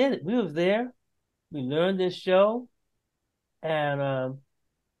we did it. We was there. We learned this show, and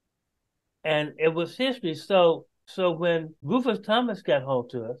and it was history. So when Rufus Thomas got home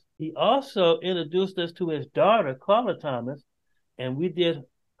to us, he also introduced us to his daughter, Carla Thomas, and we did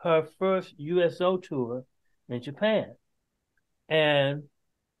her first USO tour in Japan. And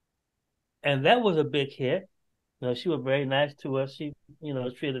and that was a big hit. She was very nice to us. She,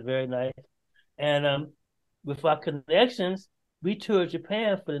 treated very nice. And with our connections, we toured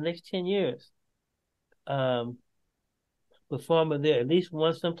Japan for the next 10 years, um, performing there at least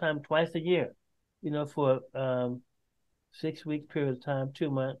once, sometime twice a year, for 6 week period of time,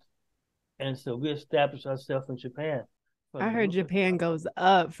 2 months. And so we established ourselves in Japan I from the heard roof of Japan goes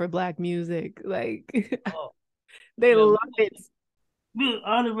up for black music. Like oh, they yeah, love it. we were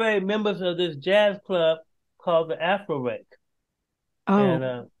honorary members of this jazz club called the Afro Rake. Oh,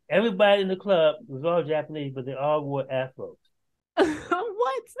 And everybody in the club was all Japanese, but they all wore afros.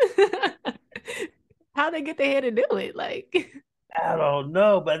 what? How they get their head to do it? Like I don't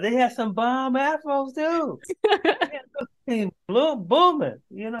know, but they had some bomb afros too. Yeah, little booming,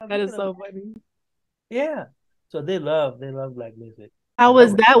 that you is can so imagine. funny. Yeah. So they love black music. How So that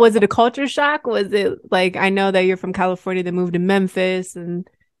was was that? Was it a culture shock? Was it like I know that you're from California, that moved to Memphis and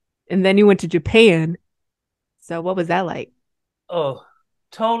then you went to Japan. So what was that like? oh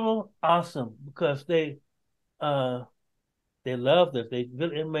total awesome because uh they loved us. They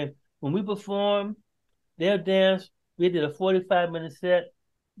really, I mean, when we performed, they'll dance. We did a 45-minute set.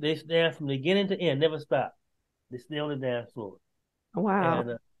 They dance from beginning to end, never stop. They stay on the dance floor. Wow.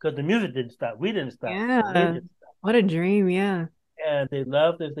 And because the music didn't stop, we didn't stop, so they Yeah. didn't stop. What a dream. Yeah. And they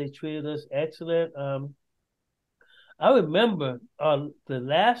loved us. They treated us excellent. I remember the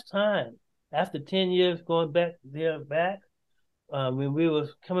last time after 10 years going back, when we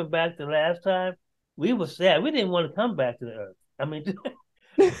was coming back the last time, we were sad. We didn't want to come back to the earth. I mean,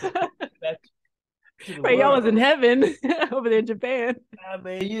 back to the Right, y'all was world. in heaven over there in Japan. I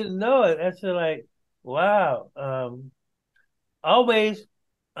mean, you know it. That's like, wow. Always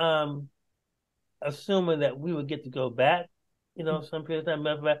um, assuming that we would get to go back, some period of time.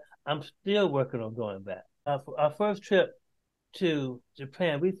 Matter of fact, I'm still working on going back. For our first trip to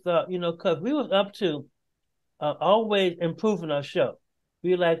Japan, we thought, because we was up to always improving our show.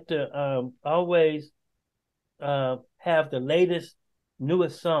 We like to always have the latest,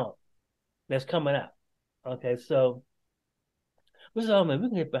 newest song that's coming out. Okay, so we said, oh man, we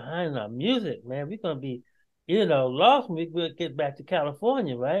can get behind our music, man. We're gonna be, lost when we get back to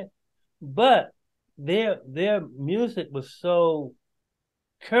California, right? But their music was so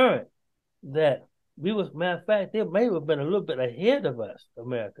current that we was, matter of fact, they may have been a little bit ahead of us,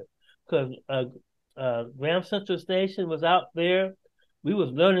 America, because Graham Central Station was out there. We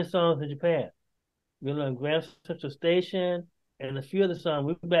was learning songs in Japan. We learned Graham Central Station and a few other songs.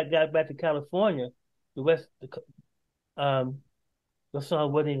 We got back to California, the West um, the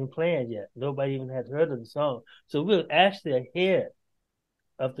song wasn't even playing yet. Nobody even had heard of the song. So we were actually ahead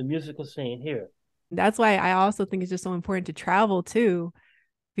of the musical scene here. That's why I also think it's just so important to travel too,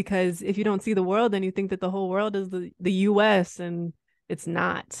 because if you don't see the world, then you think that the whole world is the US, and it's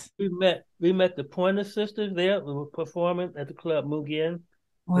not. We met the Pointer Sisters there. We were performing at the club Mugen,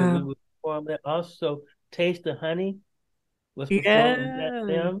 where we Wow. were performing. Also, Taste the Honey was performing at Yeah.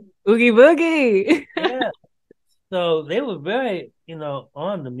 them. Oogie boogie. Yeah. So they were very,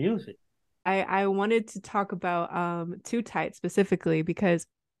 on the music. I wanted to talk about Too Tight specifically because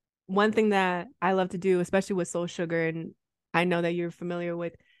one thing that I love to do, especially with Soul Sugar, and I know that you're familiar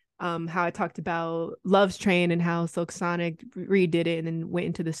with how I talked about Love's Train and how Silk Sonic redid it and then went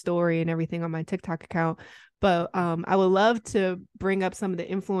into the story and everything on my TikTok account. But I would love to bring up some of the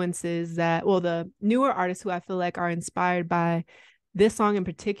influences that, well, the newer artists who I feel like are inspired by this song in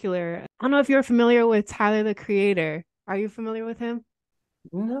particular. I don't know if you're familiar with Tyler the Creator. Are you familiar with him?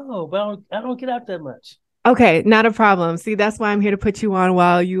 No, but I don't get out that much. Okay, not a problem. See, that's why I'm here to put you on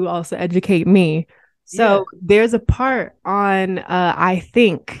while you also educate me. Yeah. So there's a part on I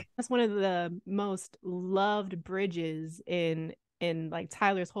think that's one of the most loved bridges in like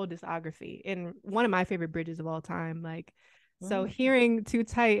Tyler's whole discography and one of my favorite bridges of all time. Like so Mm. hearing Too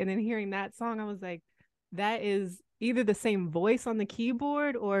Tight and then hearing that song, I was like, that is either the same voice on the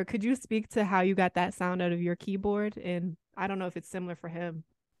keyboard or could you speak to how you got that sound out of your keyboard? And I don't know if it's similar for him.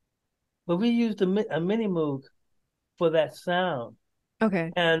 But we used a mini moog for that sound.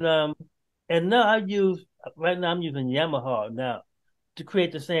 Okay. And now right now I'm using Yamaha now to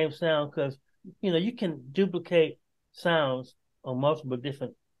create the same sound because you can duplicate sounds on multiple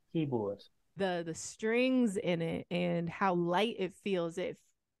different keyboards. The strings in it and how light it feels, it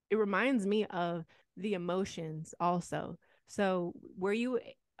reminds me of the emotions also. So were you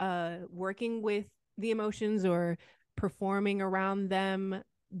working with the emotions or performing around them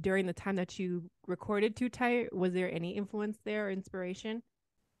during the time that you recorded Too Tight? Was there any influence there or inspiration?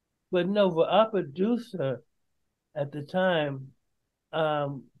 But no, for our producer at the time,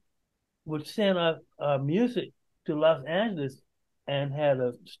 um, would send our music to Los Angeles and had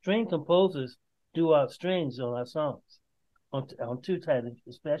a string composers do our strings on our songs, on Two Tight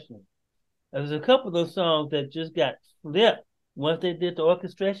especially. There's a couple of those songs that just got flipped once they did the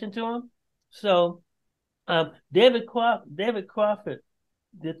orchestration to them. So David Crawford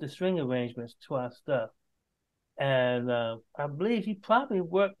did the string arrangements to our stuff, and I believe he probably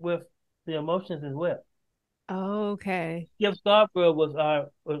worked with the emotions as well. Okay. Skip Scarborough was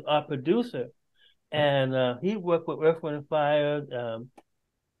our producer, and he worked with Earth, Wind, and Fire,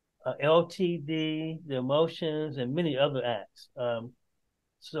 LTD, The Emotions, and many other acts.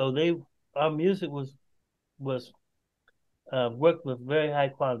 So our music was worked with very high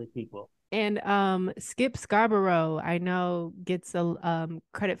quality people. And Skip Scarborough, I know gets a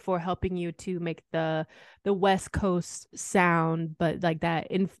credit for helping you to make the West Coast sound, but like that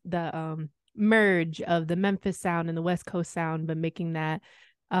in the merge of the Memphis sound and the West Coast sound, but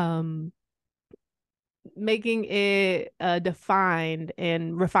um making it defined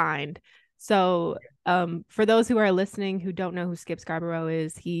and refined. So for those who are listening who don't know who Skip Scarborough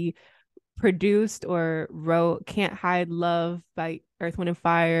is, he produced or wrote Can't Hide Love by Earth, Wind, and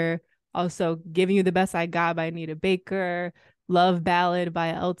Fire, also Giving You the Best I Got by Anita Baker, Love Ballad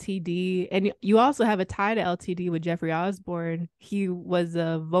by LTD. And you also have a tie to LTD with Jeffrey Osborne. He was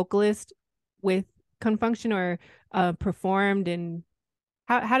a vocalist with Con Funk Shun or performed. And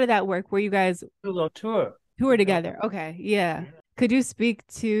how did that work? Were you guys He was on tour. tour together? Okay, yeah. Could you speak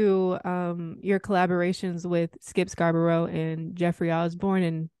to your collaborations with Skip Scarborough and Jeffrey Osborne?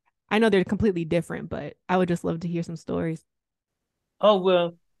 And I know they're completely different, but I would just love to hear some stories. Oh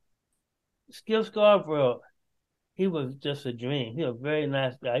well, Skip Scarborough, he was just a dream. He was a very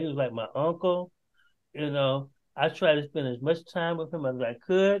nice guy. He was like my uncle. I tried to spend as much time with him as I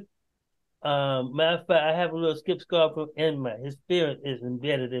could. Matter of fact, I have a little Skip Scarborough in his spirit is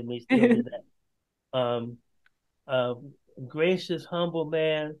embedded in me still today. Um, uh, Gracious, humble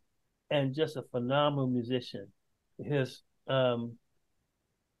man, and just a phenomenal musician. His um,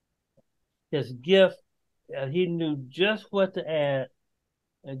 his gift, he knew just what to add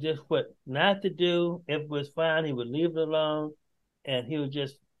and just what not to do. If it was fine, he would leave it alone, and he would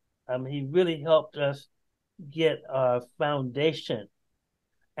just, he really helped us get our foundation,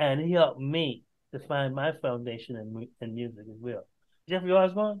 and he helped me to find my foundation in music as well. Jeffrey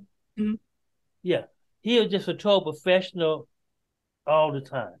Osborne, Mhm. yeah, he was just a total professional all the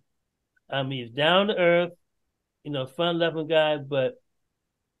time. He's down to earth, fun loving guy, but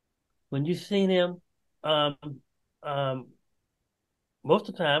when you seen him, um, um, most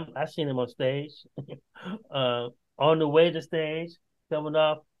of the time I seen him on stage, uh, on the way to stage, coming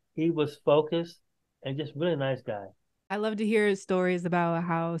off, he was focused and just really nice guy. I love to hear stories about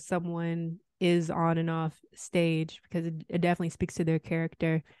how someone is on and off stage because it definitely speaks to their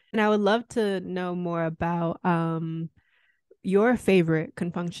character. And I would love to know more about your favorite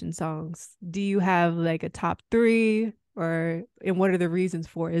Con Funk Shun songs. Do you have like a top three, or and what are the reasons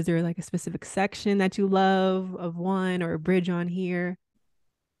for it? Is there like a specific section that you love of one or a bridge on here?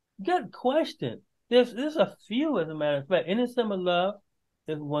 Good question. There's a few, as a matter of fact. Any Summer Love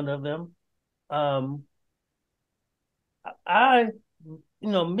is one of them. Um, I,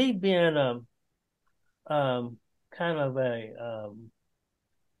 me being um kind of a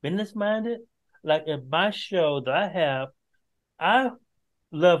business minded, like in my show that I have, I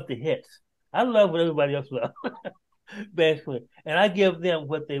love the hits. I love what everybody else loves, basically, and I give them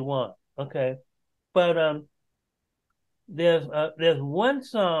what they want. Okay, but there's one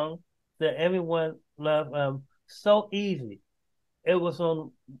song that everyone loved. So easy. It was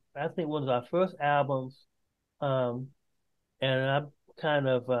on, I think, one of our first albums. Um, and I'm kind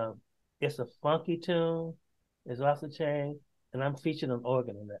of, it's a funky tune. It's off the chain, and I'm featured on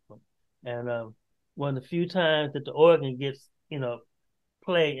organ on that one. And one of the few times that the organ gets,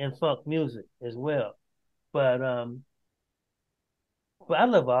 play in funk music as well. But I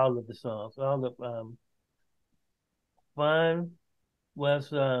love all of the songs. All of Fun was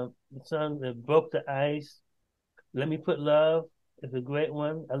the song that broke the ice. Let Me Put Love is a great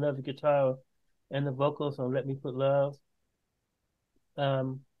one. I love the guitar and the vocals on Let Me Put Love.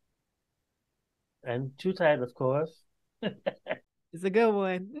 Um, and Too Tight, of course. It's a good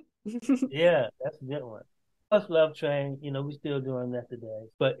one. Yeah, that's a good one. Plus Love Train, we still doing that today.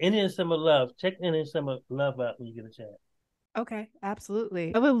 But Indian Summer Love, check Indian Summer Love out when you get a chance. Okay,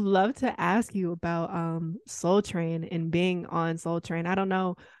 absolutely. I would love to ask you about Soul Train and being on Soul Train. I don't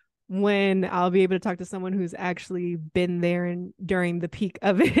know when I'll be able to talk to someone who's actually been there and during the peak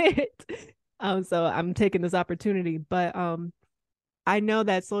of it. So I'm taking this opportunity, but I know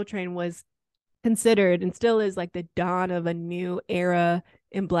that Soul Train was considered and still is like the dawn of a new era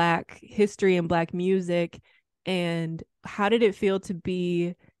in Black history and Black music. And how did it feel to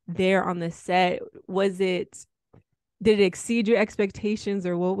be there on the set? Was it Did it exceed your expectations,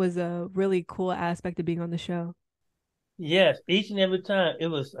 or what was a really cool aspect of being on the show? Yes, each and every time it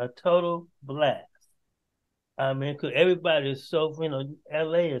was a total blast. I mean, 'cause everybody is so,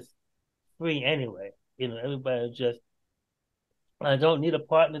 LA is free anyway. Everybody just, I don't need a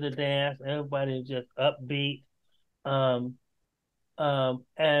partner to dance. Everybody is just upbeat. Um, um,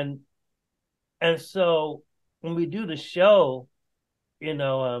 and and so when we do the show, you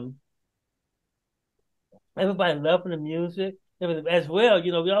know, um, everybody loving the music. As well,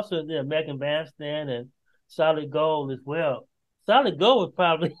 we also did American Bandstand and Solid Gold as well. Solid Gold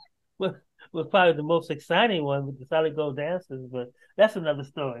was, was probably the most exciting one with the Solid Gold dancers, but that's another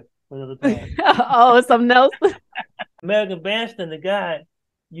story for another time. Oh, something else. American Bandstand, the guy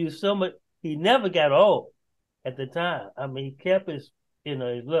used so much, he never got old at the time. I mean, he kept his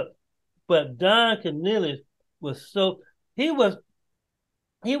look. But Don Cornelius was so, he was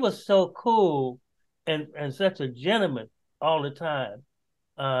he was so cool and such a gentleman all the time.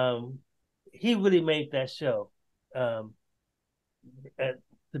 Um, he really made that show um,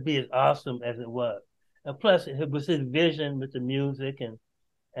 to be as awesome as it was. And plus, it was his vision with the music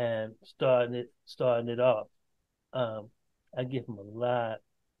and starting it off. Um, I give him a lot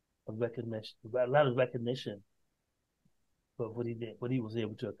of recognition for what he did, what he was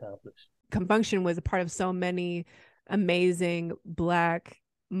able to accomplish. Con Funk Shun was a part of so many amazing Black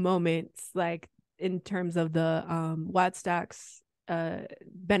moments, like in terms of the Wattstock's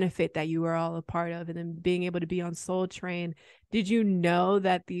benefit that you were all a part of, and then being able to be on Soul Train. Did you know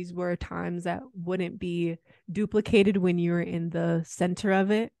that these were times that wouldn't be duplicated when you were in the center of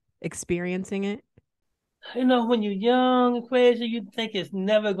it, experiencing it? When you're young and crazy, you think it's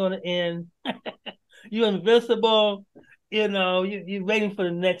never going to end. You're invincible. You're waiting for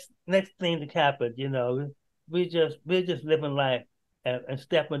the next thing to happen. We're just living life and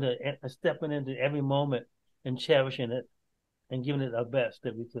stepping into every moment and cherishing it and giving it our best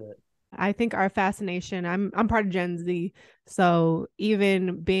that we could. I think our fascination, I'm part of Gen Z, so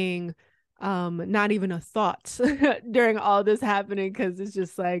even being not even a thought during all this happening, because it's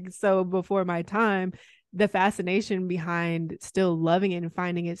just like so before my time, the fascination behind still loving it and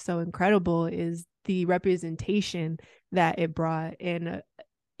finding it so incredible is the representation that it brought in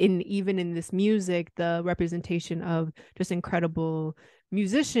even in this music, the representation of just incredible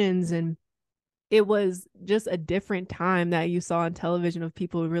musicians. And it was just a different time that you saw on television of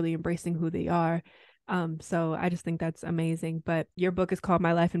people really embracing who they are. So I just think that's amazing. But your book is called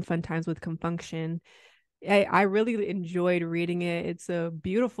My Life in Fun Times with Con Funk Shun. I really enjoyed reading it. It's a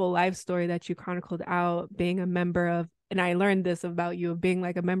beautiful life story that you chronicled out, being a member of, and I learned this about you, of being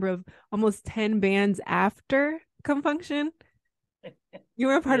like a member of almost 10 bands after Con Funk Shun. You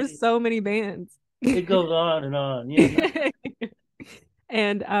were a part Yeah, of so many bands. it goes on and on, you know.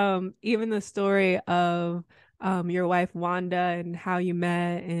 And even the story of your wife Wanda and how you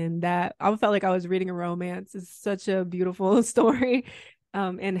met, and that I felt like I was reading a romance. It's such a beautiful story,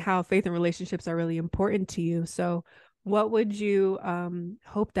 and how faith and relationships are really important to you. So what would you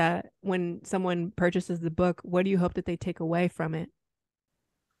hope that when someone purchases the book, what do you hope that they take away from it?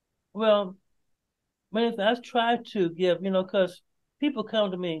 Well, many things I try to give, you know, because people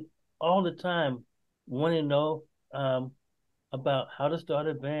come to me all the time wanting to know about how to start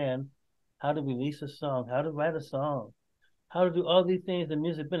a band, how to release a song, how to write a song, how to do all these things in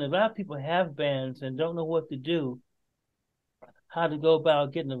music business. A lot of people have bands and don't know what to do, how to go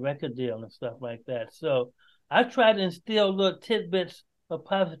about getting a record deal and stuff like that. So I try to instill little tidbits of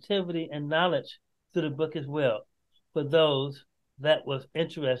positivity and knowledge to the book as well for those that was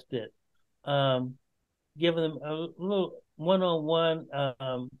interested. Um, Giving them a little one-on-one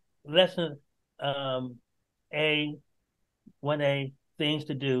lesson, um, A, 1A, things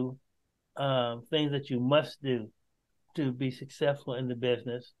to do, things that you must do to be successful in the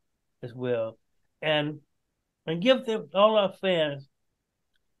business as well. And and give them all our fans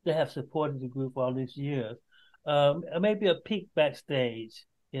that have supported the group all these years. Maybe a peek backstage,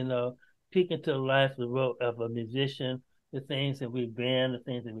 you know, peek into the life of a musician, the things that we've been, the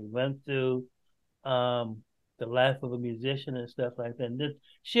things that we went through, um, the life of a musician and stuff like that. And just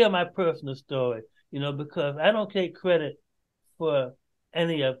share my personal story, you know, because I don't take credit for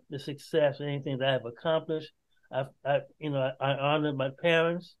any of the success or anything that I've accomplished. I honor my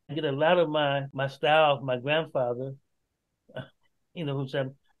parents. I get a lot of my style from my grandfather, you know, who's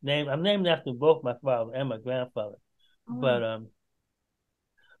I'm named after both my father and my grandfather. Oh, But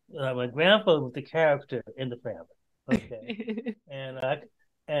my grandfather was the character in the family. Okay, wow. and I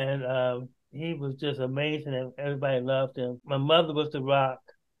and he was just amazing, and everybody loved him. My mother was the rock.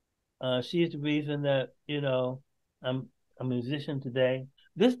 She's the reason that I'm a musician today.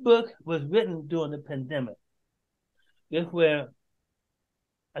 This book was written during the pandemic. This where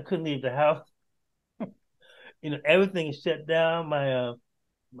I couldn't leave the house. You know, everything is shut down. My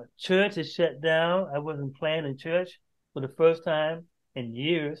church is shut down. I wasn't playing in church for the first time in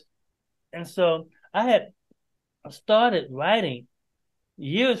years, and so I had started writing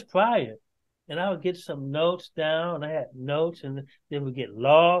years prior, and I would get some notes down. I had notes, and they would get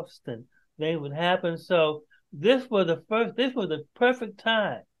lost, and things would happen. So this was the perfect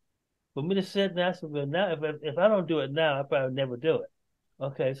time for me to sit down. So well, now, if I don't do it now, I probably never do it.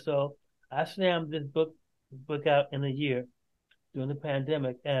 Okay, so I slammed this book out in a year during the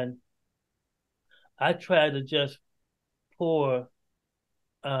pandemic, and I tried to just pour,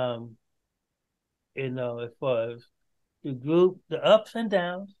 um, as far as the group, the ups and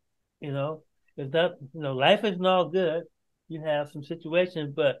downs, you know, it's not, life isn't all good. You have some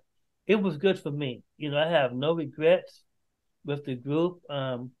situations, but it was good for me. You know, I have no regrets with the group.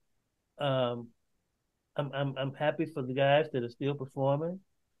 Um, I'm happy for the guys that are still performing.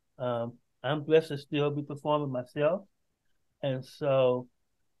 I'm blessed to still be performing myself, and so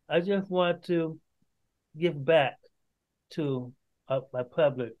I just want to give back to my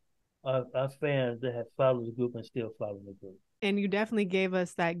public, our fans that have followed the group and still follow the group. And you definitely gave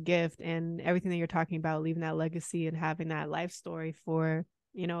us that gift and everything that you're talking about, leaving that legacy and having that life story for,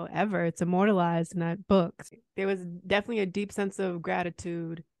 ever. It's immortalized in that book. There was definitely a deep sense of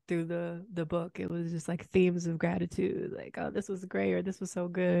gratitude through the book. It was just like themes of gratitude, like, oh, this was great, or this was so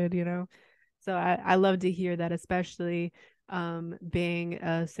good. So I love to hear that, especially being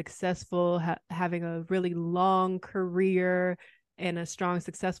a successful, having a really long career and a strong,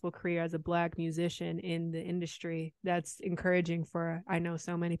 successful career as a Black musician in the industry. That's encouraging for, I know,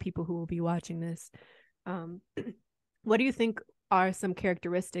 so many people who will be watching this. Um, what do you think are some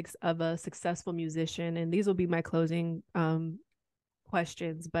characteristics of a successful musician? And these will be my closing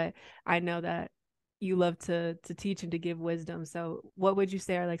questions, but I know that you love to teach and to give wisdom. So, what would you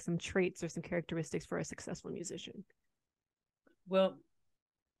say are like some traits or some characteristics for a successful musician? Well,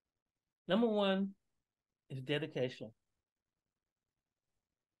 number one is dedication.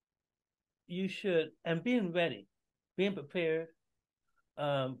 You should, and being ready, being prepared,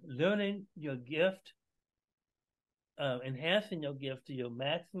 learning your gift, enhancing your gift to your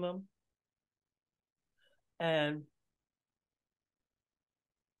maximum, and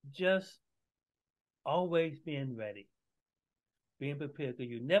just always being ready, being prepared,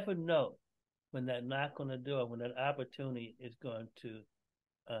 because you never know when that knock on the door, when that opportunity is going to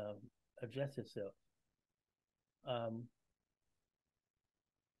um, address itself. Um,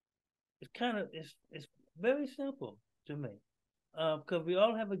 it's kind of it's very simple to me because we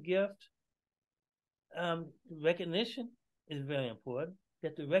all have a gift. Recognition is very important. You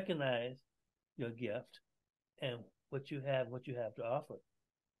have to recognize your gift and what you have to offer.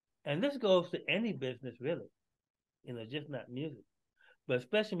 And this goes to any business, really. Just not music, but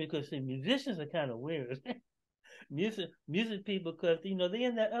especially because see, musicians are kind of weird. music people, because they're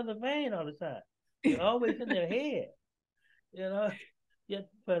in that other vein all the time. They're always in their head, you know. Yeah,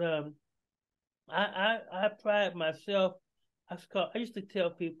 but I pride myself. I used to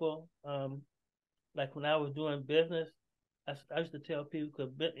tell people, like when I was doing business, I used to tell people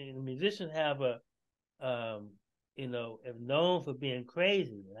because musicians have are known for being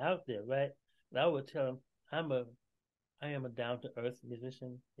crazy and out there, right? And I would tell them, I'm a, I am a down to earth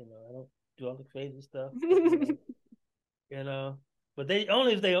musician. I don't do all the crazy stuff, you know. But they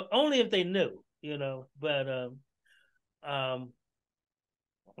only if they knew, um,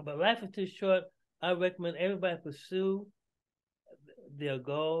 but life is too short. I recommend everybody pursue their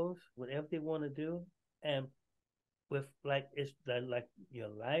goals, whatever they want to do, and with like it's like your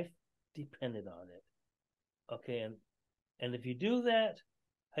life depended on it. Okay, and if you do that,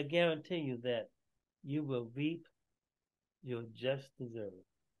 I guarantee you that you will reap your just deserve.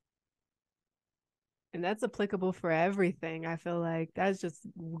 And that's applicable for everything. I feel like that's just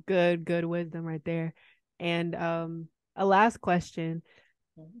good wisdom right there. And a last question.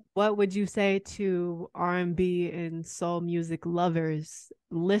 Mhm. What would you say to R&B and soul music lovers,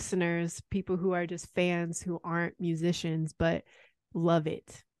 listeners, people who are just fans who aren't musicians but love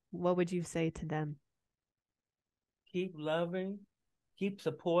it? What would you say to them? Keep loving, keep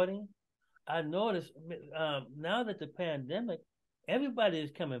supporting. I noticed now that the pandemic, everybody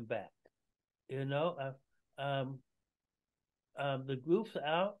is coming back. You know, the groups are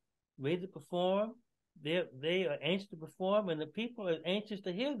out, ready to perform. They are anxious to perform, and the people are anxious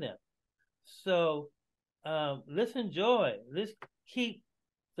to hear them. So let's enjoy. Let's keep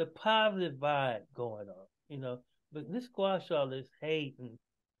the positive vibe going on. But let's squash all this hate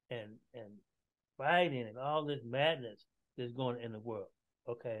and fighting and all this madness that's going in the world.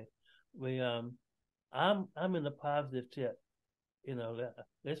 Okay, we I'm in the positive tip.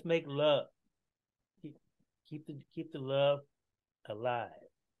 Let's make love. Keep keep the love alive,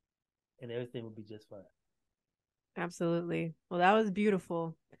 and everything will be just fine. Absolutely. Well, that was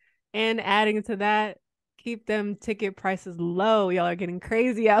beautiful. And adding to that, keep them ticket prices low. Y'all are getting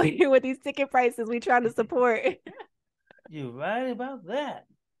crazy out here with these ticket prices we trying to support. You're right about that.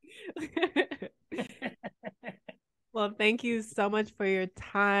 Well, thank you so much for your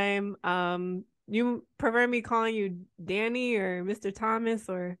time. You prefer me calling you Danny or Mr. Thomas,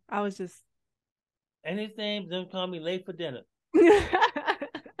 or I was just Anything, don't call me late for dinner.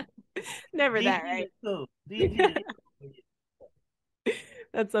 never that, DG right? is cool. DG is cool.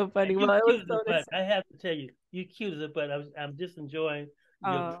 That's so And funny. you Well, it was cute as a so butt. nice. I have to tell you, you cute as a butt. I'm just enjoying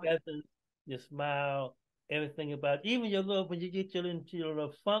your Oh. presence, your smile, everything about even your little when you get into your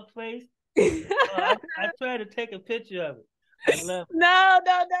little funk face. I try to take a picture of it. I love No.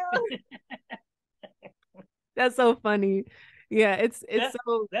 it. That's so funny. Yeah, it's that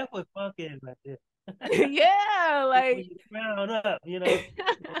so that's what funk is right there. yeah, When like you frown up. Yeah.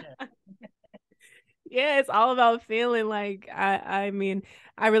 yeah, it's all about feeling like I mean,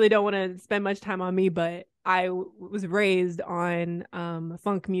 I really don't want to spend much time on me, but was raised on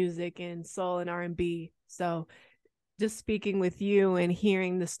funk music and soul and R&B. So just speaking with you and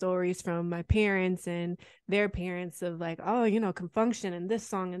hearing the stories from my parents and their parents of like, oh, Con Funk Shun and this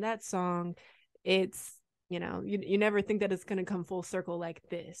song and that song, it's, you never think that it's going to come full circle like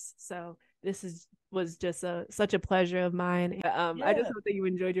this. So this was just such a pleasure of mine. I just Yeah. hope that you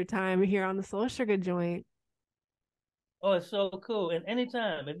enjoyed your time here on the Soul Sugar Joint. Oh, it's so cool. And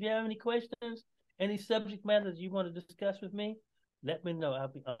anytime, if you have any questions, any subject matters you want to discuss with me, let me know. I'll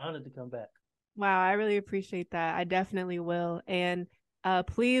be honored to come back. Wow, I really appreciate that. I definitely will. And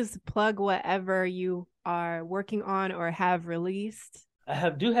please plug whatever you are working on or have released.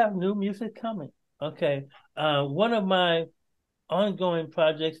 Do have new music coming. Okay. One of my ongoing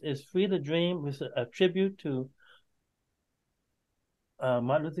projects is Free the Dream, which is a tribute to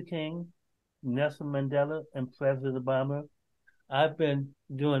Martin Luther King, Nelson Mandela, and President Obama. I've been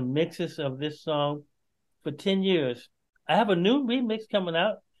doing mixes of this song for 10 years. I have a new remix coming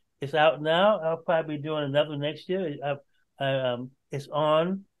out. It's out now. I'll probably be doing another next year. It's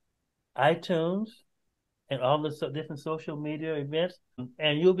on iTunes and all the different social media events.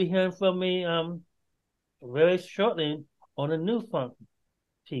 And you'll be hearing from me very shortly on a new funk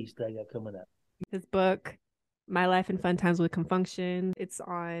piece that I got coming out. His book, My Life in Fun Times with Con Funk Shun. It's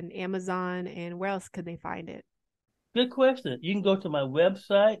on Amazon. And where else could they find it? Good question. You can go to my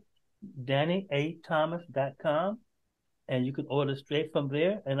website, DannyAThomas.com, and you can order straight from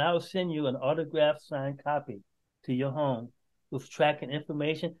there. And I'll send you an autographed signed copy to your home with tracking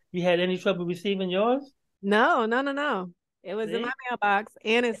information. You had any trouble receiving yours? No, no, no, no. It was in my See? mailbox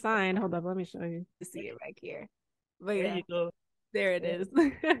and it's signed. Hold up, let me show you. You see it right here. But There yeah, you go. there it Yeah. is.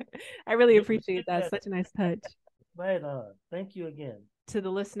 I really appreciate Look that. at it. Such a nice touch. Right on. Thank you again. To the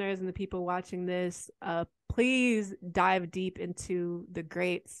listeners and the people watching this, please dive deep into the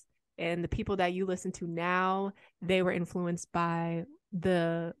greats and the people that you listen to now. They were influenced by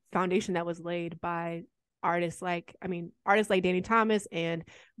the foundation that was laid by artists like Danny Thomas and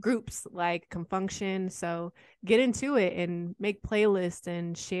groups like Con Funk Shun. So get into it and make playlists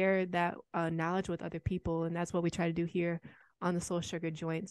and share that knowledge with other people. And that's what we try to do here on the Soul Sugar Joints.